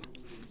job queue.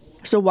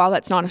 So while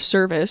that's not a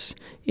service,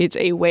 it's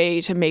a way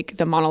to make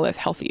the monolith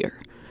healthier.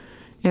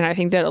 And I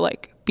think that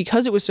like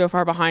because it was so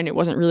far behind, it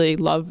wasn't really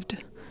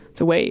loved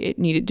the way it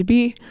needed to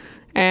be.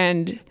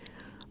 And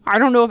I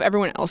don't know if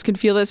everyone else can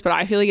feel this, but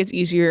I feel like it's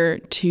easier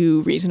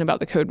to reason about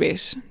the code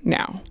base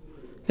now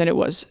than it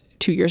was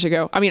 2 years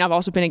ago. I mean, I've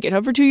also been at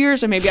GitHub for 2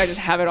 years, so maybe I just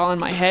have it all in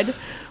my head.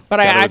 But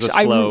it was a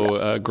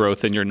slow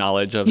growth in your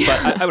knowledge of.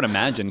 But I would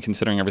imagine,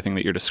 considering everything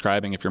that you're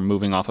describing, if you're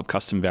moving off of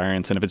custom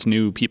variants, and if it's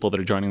new people that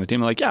are joining the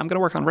team, like, yeah, I'm going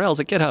to work on Rails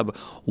at GitHub.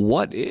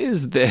 What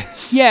is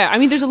this? Yeah, I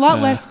mean, there's a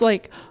lot less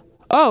like,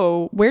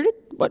 oh,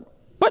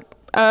 what?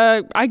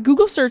 I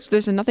Google searched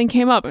this and nothing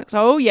came up.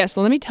 So, oh, yes,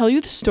 let me tell you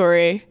the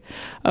story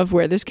of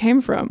where this came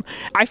from.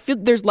 I feel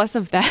there's less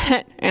of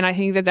that, and I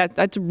think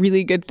that's a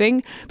really good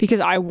thing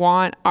because I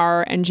want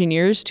our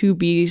engineers to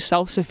be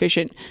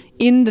self-sufficient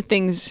in the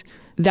things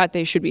that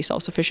they should be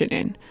self-sufficient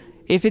in.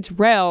 If it's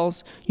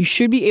Rails, you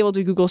should be able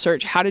to Google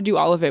search how to do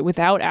all of it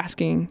without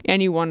asking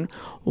anyone,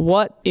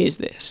 what is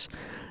this?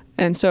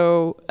 And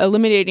so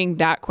eliminating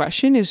that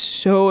question is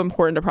so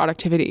important to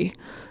productivity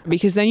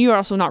because then you are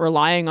also not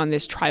relying on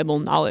this tribal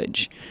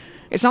knowledge.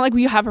 It's not like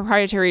we have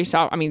proprietary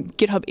stuff. I mean,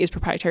 GitHub is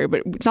proprietary,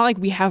 but it's not like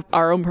we have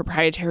our own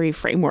proprietary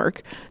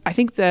framework. I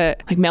think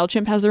that like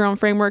MailChimp has their own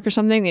framework or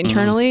something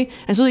internally.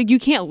 And so like you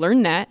can't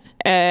learn that.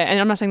 And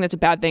I'm not saying that's a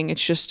bad thing.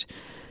 It's just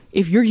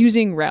if you're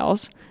using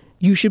Rails,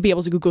 you should be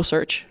able to Google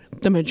search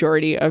the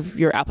majority of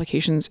your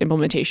application's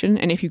implementation.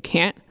 And if you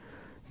can't,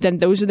 then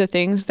those are the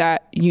things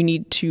that you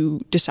need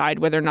to decide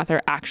whether or not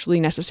they're actually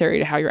necessary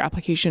to how your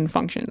application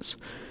functions.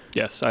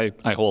 Yes, I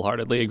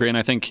wholeheartedly agree. And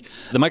I think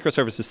the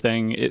microservices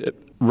thing,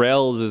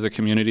 Rails is a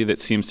community that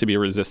seems to be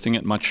resisting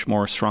it much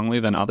more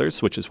strongly than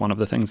others, which is one of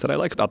the things that I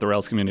like about the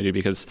Rails community,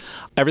 because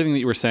everything that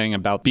you were saying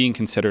about being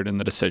considered in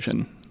the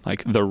decision,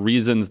 like the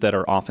reasons that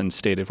are often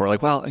stated for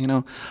like, well,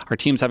 our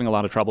team's having a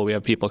lot of trouble. We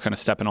have people kind of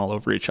stepping all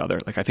over each other.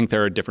 Like, I think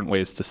there are different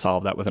ways to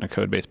solve that within a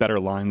code base,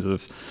 better lines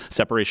of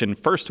separation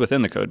first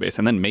within the code base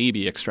and then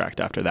maybe extract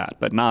after that,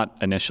 but not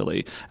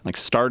initially. Like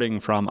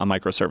starting from a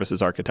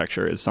microservices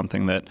architecture is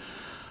something that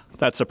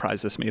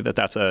surprises me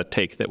that's a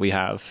take that we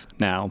have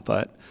now.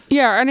 But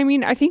yeah, and I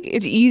mean, I think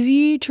it's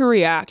easy to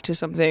react to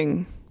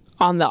something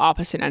on the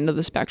opposite end of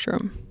the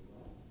spectrum.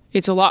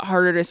 It's a lot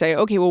harder to say,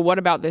 okay, well, what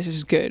about this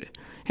is good?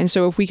 And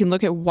so if we can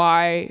look at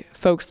why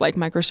folks like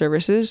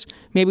microservices,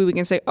 maybe we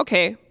can say,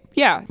 okay,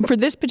 yeah, for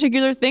this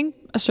particular thing,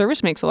 a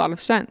service makes a lot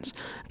of sense.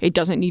 It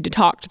doesn't need to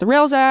talk to the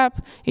Rails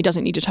app. It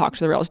doesn't need to talk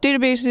to the Rails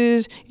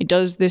databases. It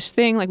does this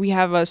thing. Like we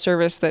have a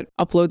service that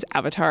uploads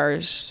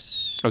avatars.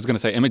 I was going to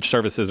say image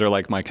services are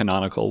like my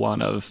canonical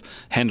one of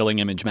handling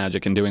image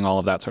magic and doing all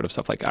of that sort of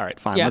stuff. Like, all right,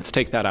 fine, let's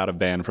take that out of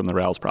band from the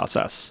Rails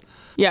process.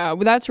 Yeah,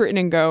 well, that's written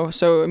in Go.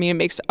 So, I mean,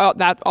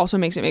 that also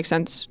makes it make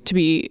sense to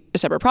be a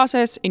separate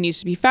process. It needs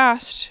to be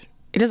fast.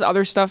 It does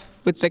other stuff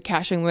with the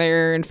caching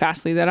layer and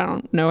Fastly that I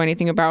don't know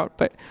anything about.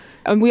 But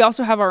we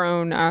also have our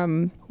own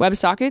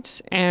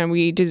WebSockets, and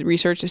we did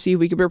research to see if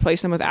we could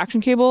replace them with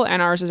Action Cable,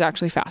 and ours is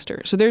actually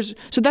faster. So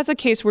that's a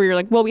case where you're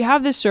like, well, we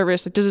have this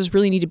service. Does this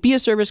really need to be a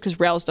service because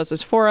Rails does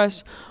this for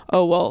us?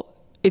 Oh, well,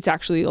 it's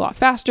actually a lot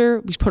faster.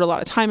 We put a lot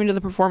of time into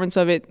the performance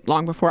of it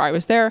long before I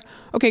was there.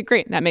 Okay,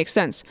 great. That makes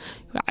sense.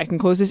 I can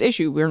close this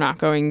issue. We're not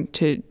going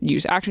to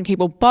use Action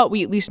Cable, but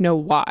we at least know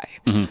why,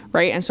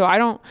 right? And so I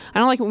don't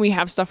like when we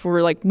have stuff where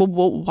we're like,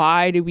 well,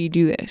 why do we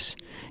do this?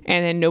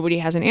 And then nobody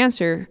has an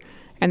answer.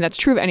 And that's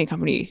true of any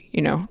company.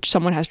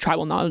 Someone has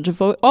tribal knowledge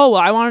of, oh, well,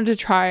 I wanted to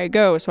try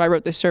Go, so I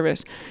wrote this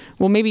service.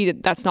 Well, maybe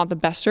that's not the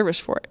best service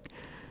for it.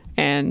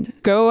 And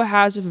Go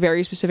has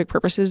very specific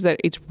purposes that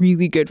it's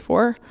really good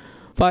for.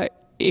 But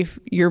if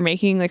you're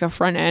making like a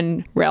front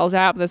end Rails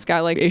app that's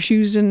got like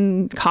issues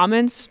and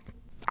comments,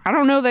 I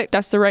don't know that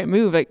that's the right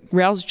move. Like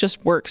Rails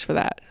just works for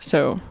that.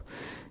 So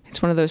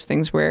it's one of those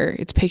things where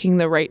it's picking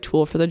the right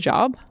tool for the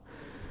job,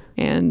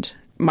 and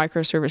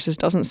microservices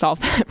doesn't solve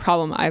that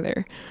problem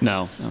either.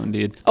 No,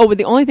 indeed. Oh, but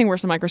the only thing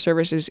worse than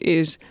microservices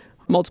is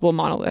multiple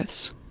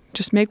monoliths.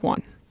 Just make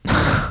one.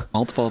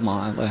 Multiple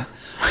monolith.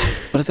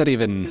 What does that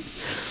even...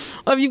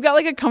 Well, if you've got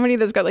like a company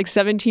that's got like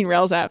 17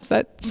 Rails apps,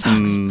 that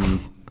sucks.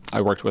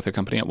 I worked with a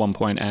company at one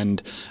point,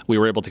 and we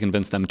were able to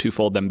convince them to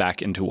fold them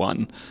back into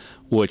one,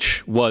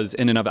 which was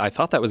in and of, I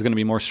thought that was going to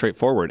be more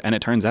straightforward. And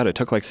it turns out it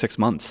took like 6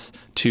 months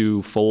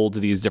to fold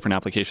these different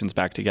applications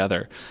back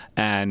together.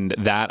 And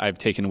that I've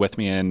taken with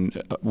me.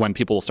 And when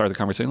people start the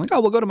conversation, like,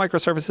 oh, we'll go to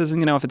microservices,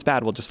 and if it's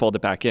bad, we'll just fold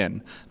it back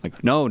in.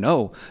 Like,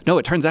 no,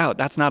 it turns out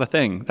that's not a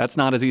thing. That's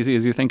not as easy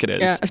as you think it is.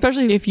 Yeah,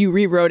 especially if you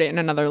rewrote it in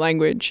another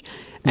language.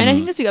 And I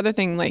think that's the other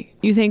thing, like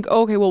you think,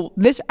 oh, okay, well,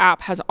 this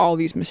app has all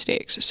these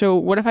mistakes. So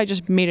what if I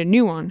just made a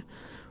new one?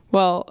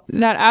 Well,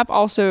 that app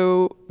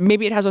also,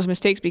 maybe it has those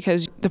mistakes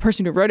because the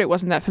person who wrote it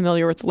wasn't that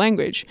familiar with the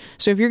language.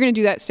 So if you're going to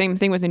do that same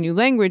thing with a new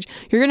language,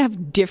 you're going to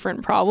have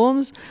different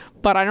problems,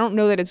 but I don't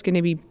know that it's going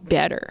to be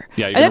better.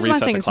 Yeah, and that's not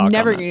saying it's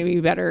never going to be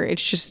better.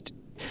 It's just,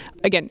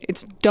 again,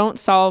 it's don't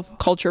solve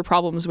culture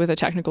problems with a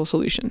technical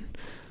solution.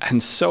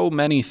 And so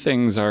many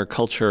things are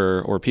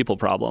culture or people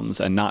problems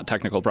and not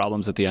technical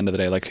problems at the end of the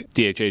day. Like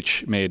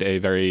DHH made a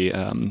very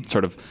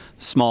sort of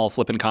small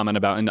flippant comment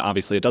about, and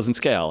obviously it doesn't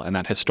scale. And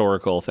that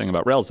historical thing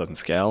about Rails doesn't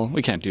scale.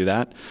 We can't do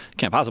that.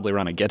 Can't possibly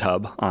run a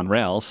GitHub on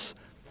Rails.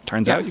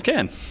 Turns out you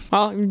can.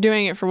 Well, you're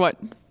doing it for what,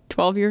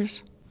 12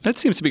 years? It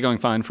seems to be going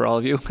fine for all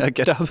of you at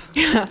GitHub.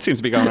 Yeah. It seems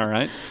to be going all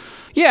right.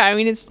 Yeah, I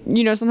mean, it's,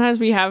 sometimes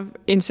we have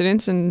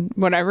incidents and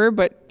whatever,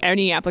 but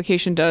any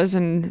application does,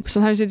 and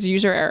sometimes it's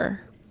user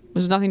error.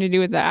 There's nothing to do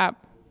with the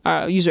app.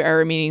 User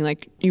error meaning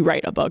like you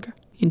write a bug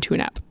into an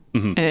app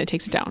and it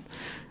takes it down.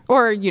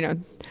 Or, the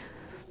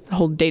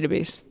whole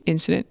database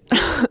incident.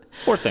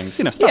 Or things,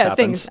 stuff happens.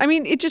 Things. I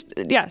mean,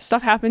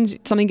 stuff happens.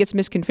 Something gets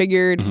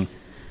misconfigured.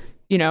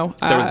 There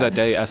was that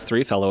day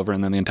S3 fell over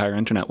and then the entire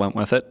internet went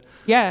with it.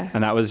 Yeah.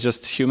 And that was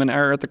just human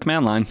error at the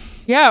command line.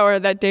 Yeah, or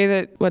that day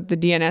the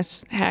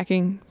DNS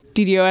hacking,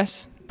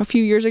 DDoS, a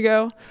few years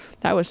ago.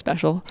 That was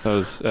special.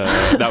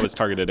 That was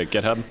targeted at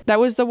GitHub. That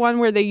was the one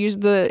where they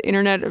used the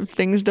Internet of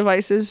Things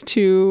devices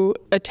to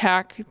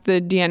attack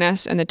the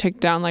DNS and they took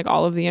down like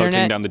all of the internet.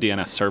 Taking down the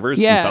DNS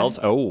servers themselves?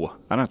 Oh,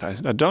 I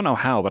don't know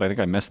how, but I think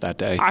I missed that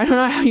day. I don't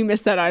know how you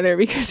missed that either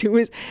because it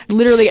was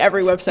literally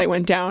every website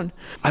went down.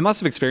 I must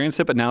have experienced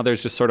it, but now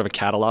there's just sort of a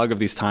catalog of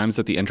these times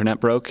that the internet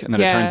broke, and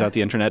then it turns out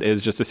the internet is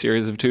just a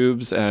series of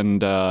tubes,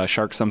 and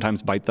sharks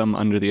sometimes bite them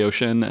under the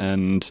ocean,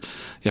 and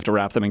you have to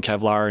wrap them in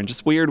Kevlar, and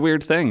just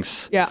weird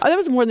things. Yeah, that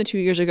was more than 2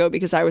 years ago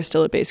because I was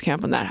still at base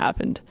camp when that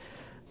happened.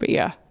 But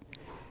yeah,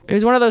 it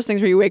was one of those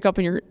things where you wake up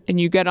and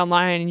you get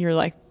online and you're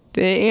like,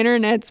 the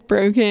internet's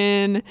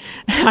broken.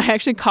 I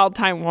actually called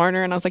Time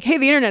Warner and I was like, hey,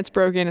 the internet's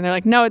broken. And they're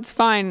like, no, it's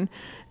fine.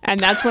 And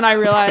that's when I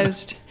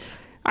realized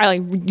I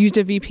used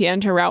a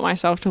VPN to route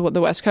myself to the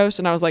West Coast.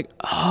 And I was like,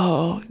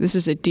 oh, this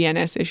is a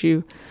DNS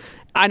issue.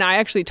 And I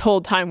actually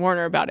told Time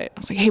Warner about it. I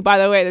was like, hey, by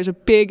the way, there's a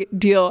big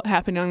deal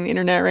happening on the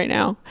internet right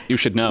now. You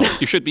should know.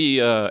 You should be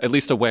at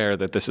least aware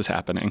that this is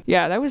happening.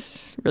 Yeah, that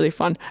was really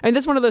fun. I mean,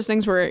 that's one of those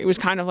things where it was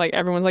kind of like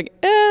everyone's like,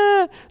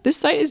 this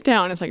site is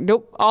down. It's like,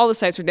 nope, all the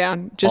sites are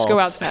down. Just go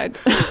outside.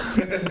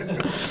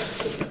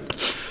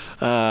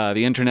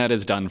 The internet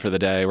is done for the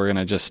day. We're going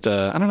to just,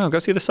 go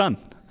see the sun.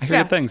 I hear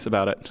good things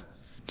about it.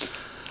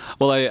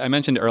 Well, I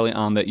mentioned early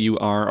on that you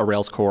are a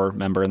Rails core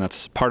member, and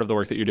that's part of the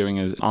work that you're doing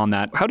is on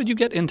that. How did you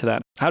get into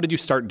that? How did you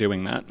start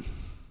doing that?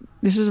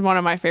 This is one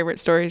of my favorite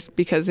stories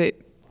because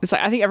it's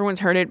like, I think everyone's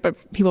heard it,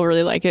 but people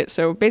really like it.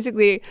 So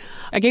basically,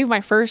 I gave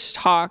my first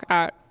talk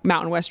at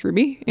Mountain West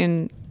Ruby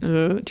in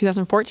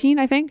 2014,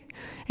 I think,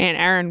 and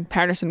Aaron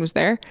Patterson was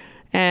there.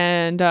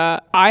 And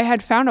I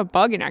had found a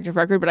bug in Active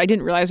Record, but I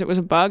didn't realize it was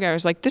a bug. I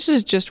was like, this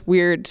is just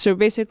weird. So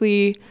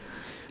basically,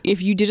 if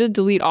you did a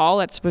delete all,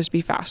 that's supposed to be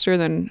faster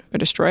than a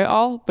destroy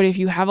all. But if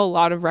you have a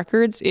lot of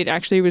records, it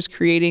actually was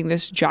creating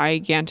this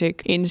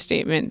gigantic end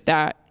statement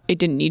that it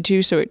didn't need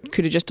to. So it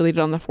could have just deleted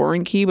on the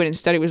foreign key, but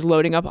instead it was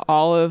loading up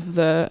all of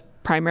the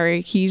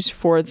primary keys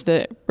for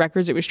the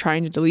records it was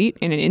trying to delete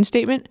in an end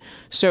statement.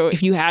 So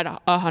if you had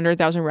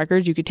 100,000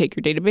 records, you could take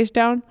your database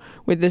down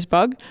with this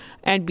bug.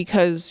 And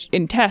because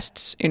in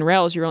tests in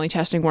Rails, you're only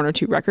testing 1 or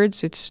 2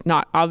 records, it's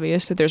not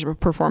obvious that there's a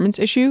performance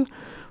issue.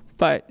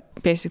 But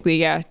basically,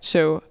 yeah,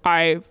 so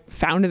I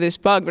found this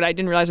bug, but I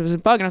didn't realize it was a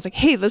bug. And I was like,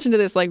 hey, listen to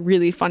this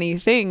really funny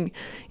thing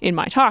in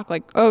my talk.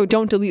 Like, oh,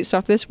 don't delete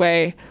stuff this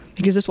way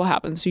because this will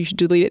happen. So you should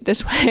delete it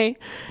this way.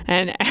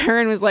 And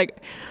Aaron was like,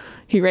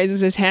 he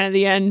raises his hand at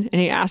the end and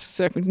he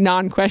asks a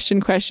non-question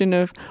question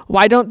of,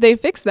 why don't they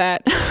fix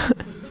that?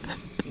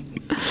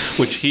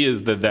 Which he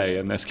is the they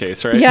in this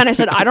case, right? Yeah, and I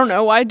said, I don't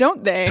know, why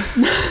don't they?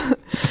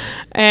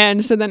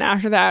 And so then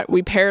after that,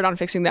 we paired on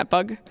fixing that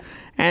bug.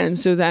 And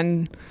so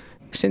then,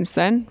 since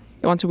then,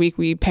 once a week,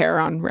 we pair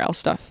on Rails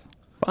stuff.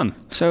 Fun.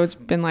 So it's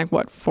been like,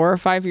 4 or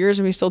 5 years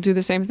and we still do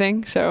the same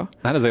thing. So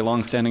that is a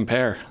long-standing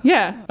pair.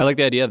 Yeah. I like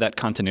the idea of that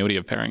continuity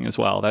of pairing as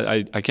well. That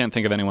I can't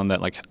think of anyone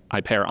that like I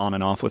pair on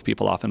and off with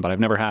people often, but I've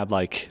never had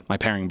like my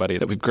pairing buddy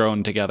that we've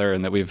grown together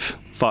and that we've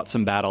fought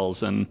some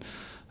battles and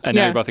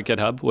now you're both at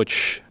GitHub,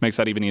 which makes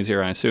that even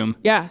easier, I assume.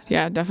 Yeah,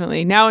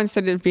 definitely. Now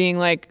instead of being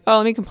like, oh,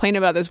 let me complain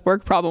about this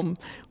work problem,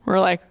 we're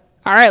like,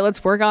 all right,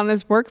 let's work on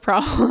this work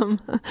problem.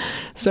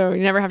 So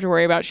you never have to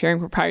worry about sharing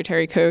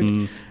proprietary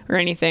code or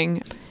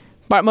anything.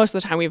 But most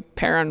of the time we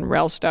pair on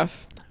Rails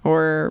stuff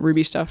or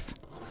Ruby stuff.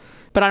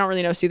 But I don't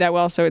really see that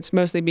well, so it's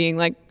mostly being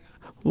like,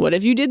 what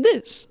if you did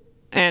this?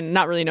 And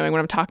not really knowing what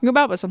I'm talking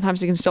about, but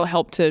sometimes it can still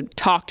help to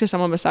talk to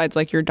someone besides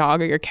like your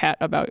dog or your cat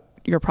about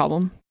your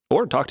problem.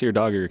 Or talk to your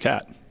dog or your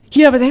cat.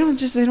 Yeah, but they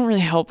don't really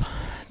help.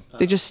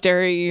 They just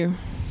stare at you.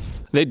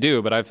 They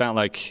do, but I've found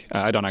like,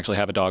 I don't actually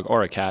have a dog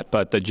or a cat,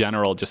 but the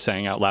general just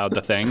saying out loud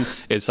the thing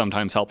is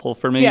sometimes helpful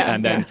for me.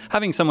 And then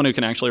having someone who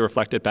can actually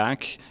reflect it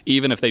back,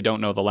 even if they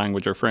don't know the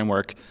language or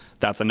framework,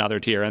 that's another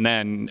tier. And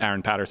then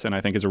Aaron Patterson, I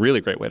think, is a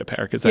really great way to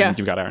pair because then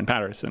you've got Aaron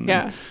Patterson.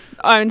 Yeah.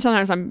 And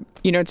sometimes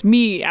it's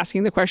me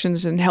asking the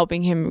questions and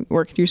helping him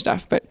work through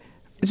stuff. But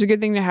it's a good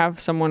thing to have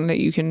someone that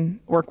you can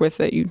work with,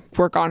 that you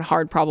work on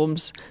hard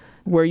problems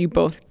where you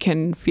both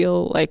can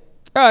feel like,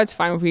 oh, it's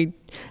fine if we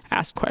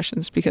ask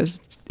questions because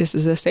this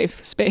is a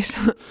safe space.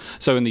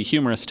 So in the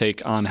humorous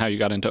take on how you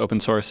got into open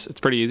source, it's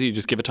pretty easy. You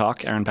just give a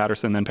talk, Aaron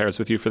Patterson then pairs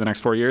with you for the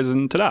next 4 years,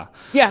 and ta-da.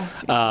 Yeah,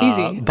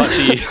 easy. But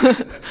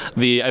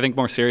the I think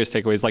more serious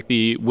takeaway is like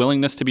the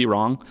willingness to be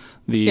wrong,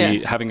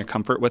 having a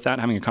comfort with that,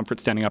 having a comfort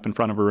standing up in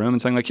front of a room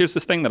and saying like, here's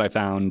this thing that I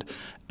found.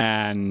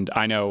 And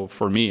I know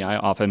for me, I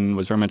often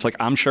was very much like,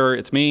 I'm sure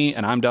it's me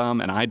and I'm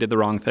dumb and I did the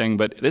wrong thing,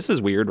 but this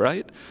is weird,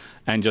 right?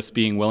 And just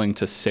being willing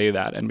to say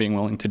that and being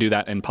willing to do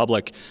that in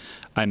public,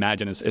 I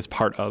imagine is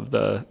part of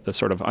the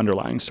sort of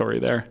underlying story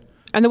there.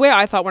 And the way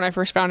I thought when I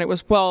first found it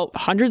was, well,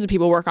 hundreds of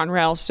people work on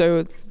Rails,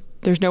 so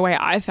there's no way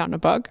I found a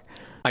bug.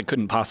 I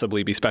couldn't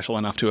possibly be special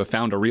enough to have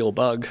found a real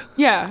bug.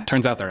 Yeah.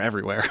 Turns out they're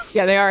everywhere.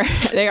 Yeah, they are.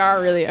 They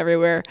are really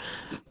everywhere.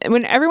 And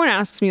when everyone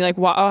asks me, like,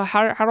 well,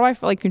 how do I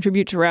like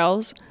contribute to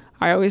Rails?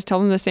 I always tell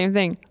them the same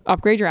thing.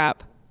 Upgrade your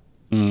app.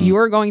 You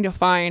are going to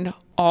find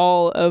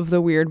all of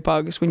the weird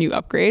bugs when you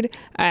upgrade,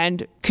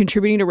 and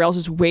contributing to Rails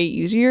is way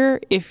easier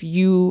if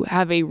you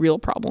have a real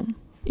problem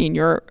in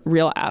your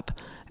real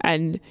app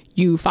and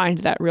you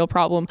find that real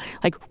problem.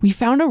 Like, we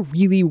found a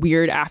really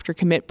weird after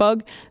commit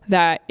bug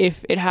that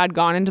if it had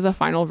gone into the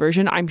final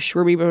version, I'm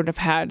sure we would have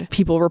had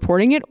people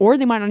reporting it, or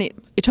they might not.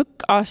 It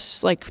took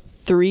us like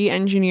 3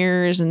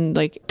 engineers and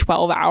like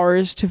 12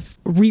 hours to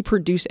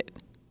reproduce it.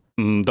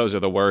 Those are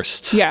the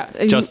worst. Yeah.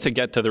 Just to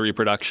get to the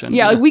reproduction.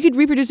 Yeah, like we could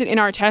reproduce it in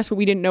our test, but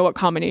we didn't know what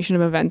combination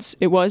of events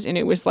it was. And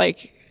it was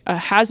like a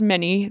has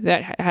many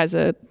that has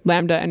a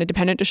Lambda and a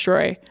dependent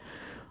destroy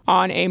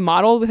on a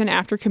model with an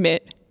after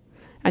commit.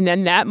 And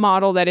then that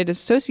model that it is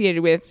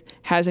associated with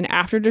has an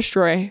after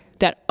destroy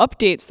that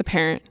updates the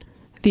parent.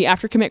 The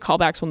after commit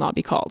callbacks will not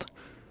be called.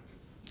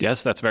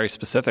 Yes, that's very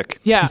specific.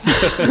 Yeah.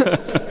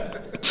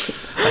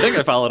 I think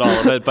I followed all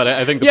of it, but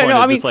I think the point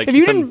is just like... if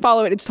you didn't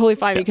follow it, it's totally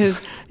fine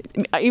because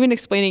even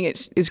explaining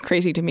it is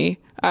crazy to me.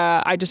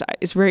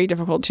 It's very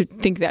difficult to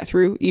think that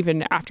through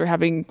even after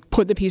having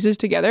put the pieces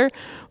together.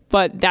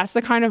 But that's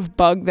the kind of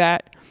bug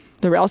that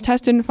the Rails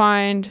test didn't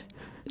find.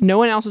 No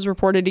one else has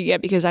reported it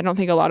yet because I don't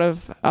think a lot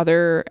of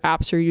other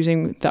apps are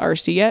using the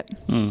RC yet.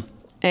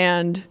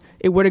 And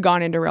it would have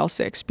gone into Rails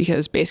 6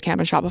 because Basecamp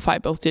and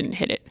Shopify both didn't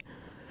hit it.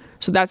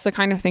 So that's the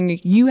kind of thing.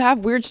 You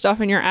have weird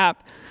stuff in your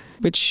app,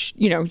 which,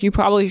 you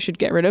probably should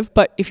get rid of.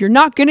 But if you're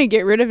not going to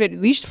get rid of it, at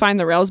least find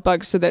the Rails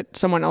bugs so that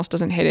someone else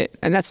doesn't hit it.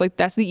 And that's the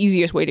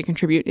easiest way to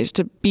contribute, is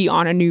to be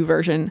on a new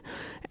version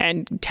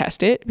and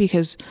test it,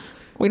 because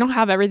we don't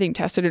have everything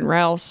tested in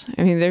Rails.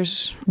 I mean,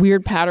 there's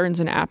weird patterns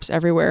in apps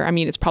everywhere. I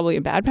mean, it's probably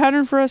a bad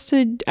pattern for us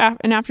to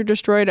an after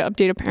destroy to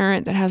update a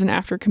parent that has an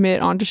after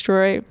commit on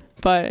destroy,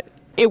 but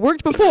it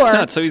worked before.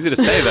 It's so easy to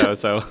say though,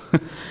 so...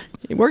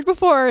 It worked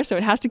before, so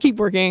it has to keep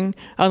working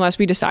unless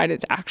we decide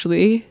it's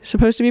actually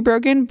supposed to be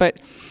broken. But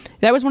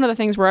that was one of the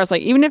things where I was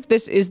like, even if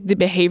this is the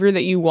behavior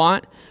that you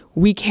want,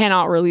 we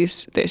cannot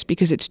release this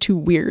because it's too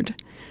weird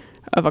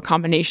of a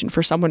combination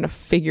for someone to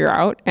figure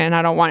out. And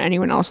I don't want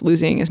anyone else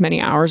losing as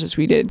many hours as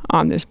we did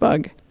on this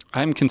bug.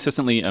 I'm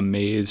consistently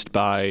amazed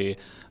by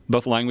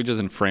both languages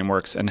and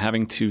frameworks and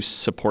having to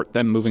support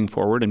them moving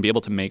forward and be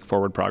able to make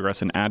forward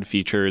progress and add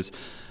features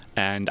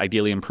and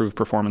ideally improve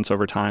performance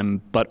over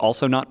time, but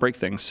also not break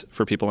things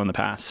for people in the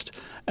past.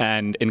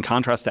 And in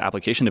contrast to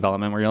application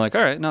development, where you're like,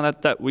 all right, no,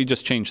 that we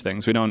just changed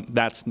things.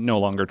 That's no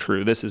longer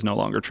true. This is no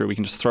longer true. We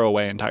can just throw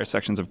away entire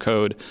sections of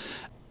code.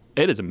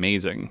 It is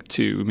amazing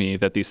to me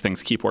that these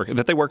things keep working,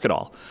 that they work at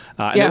all.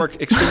 And they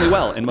work extremely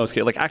well in most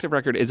cases. Like Active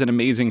Record is an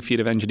amazing feat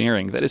of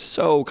engineering that is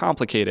so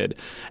complicated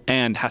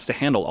and has to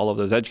handle all of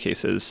those edge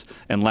cases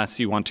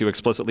unless you want to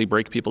explicitly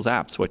break people's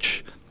apps,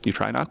 which you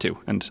try not to.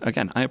 And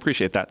again, I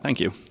appreciate that. Thank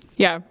you.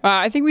 Yeah,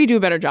 I think we do a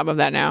better job of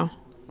that now.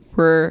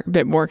 We're a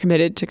bit more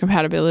committed to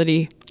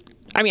compatibility.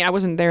 I mean, I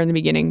wasn't there in the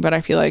beginning, but I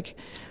feel like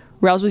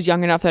Rails was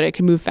young enough that it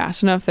could move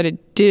fast enough that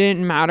it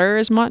didn't matter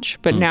as much,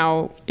 but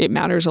now it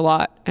matters a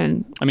lot.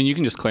 And I mean, you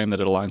can just claim that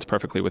it aligns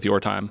perfectly with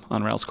your time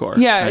on Rails core.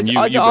 Yeah,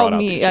 it's all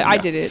me. I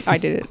did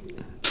it.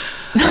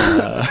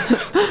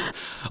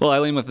 Well,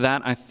 Eileen, with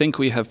that, I think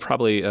we have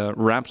probably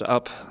wrapped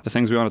up the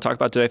things we want to talk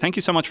about today. Thank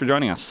you so much for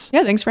joining us.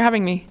 Yeah, thanks for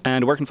having me.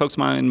 And where can folks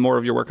find more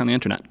of your work on the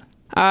internet?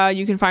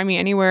 You can find me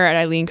anywhere at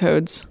Eileen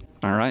Codes.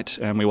 All right.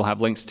 And we will have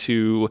links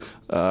to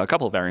a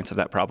couple of variants of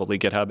that, probably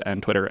GitHub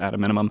and Twitter at a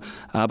minimum.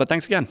 But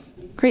thanks again.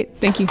 Great.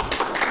 Thank you. Okay.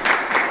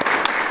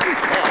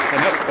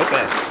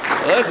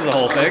 Well, this is a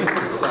whole thing.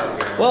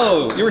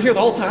 Whoa, you were here the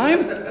whole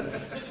time?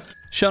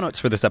 Show notes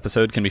for this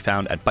episode can be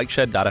found at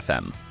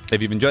bikeshed.fm.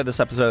 If you've enjoyed this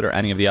episode or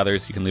any of the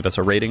others, you can leave us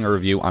a rating or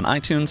review on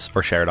iTunes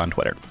or share it on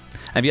Twitter.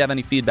 And if you have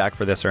any feedback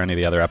for this or any of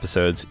the other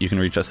episodes, you can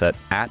reach us at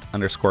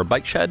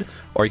 @_bikeshed,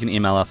 or you can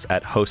email us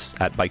at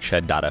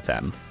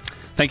hosts@bikeshed.fm.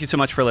 Thank you so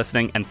much for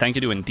listening, and thank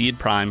you to Indeed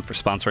Prime for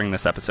sponsoring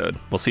this episode.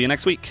 We'll see you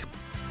next week.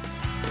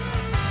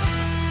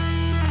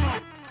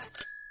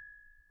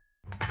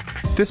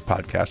 This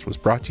podcast was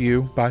brought to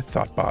you by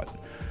Thoughtbot.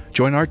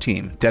 Join our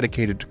team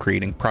dedicated to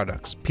creating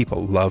products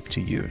people love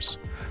to use.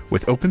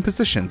 With open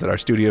positions at our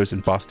studios in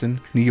Boston,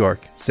 New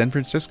York, San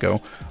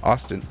Francisco,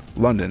 Austin,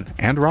 London,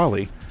 and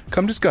Raleigh,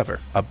 come discover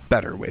a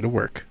better way to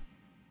work.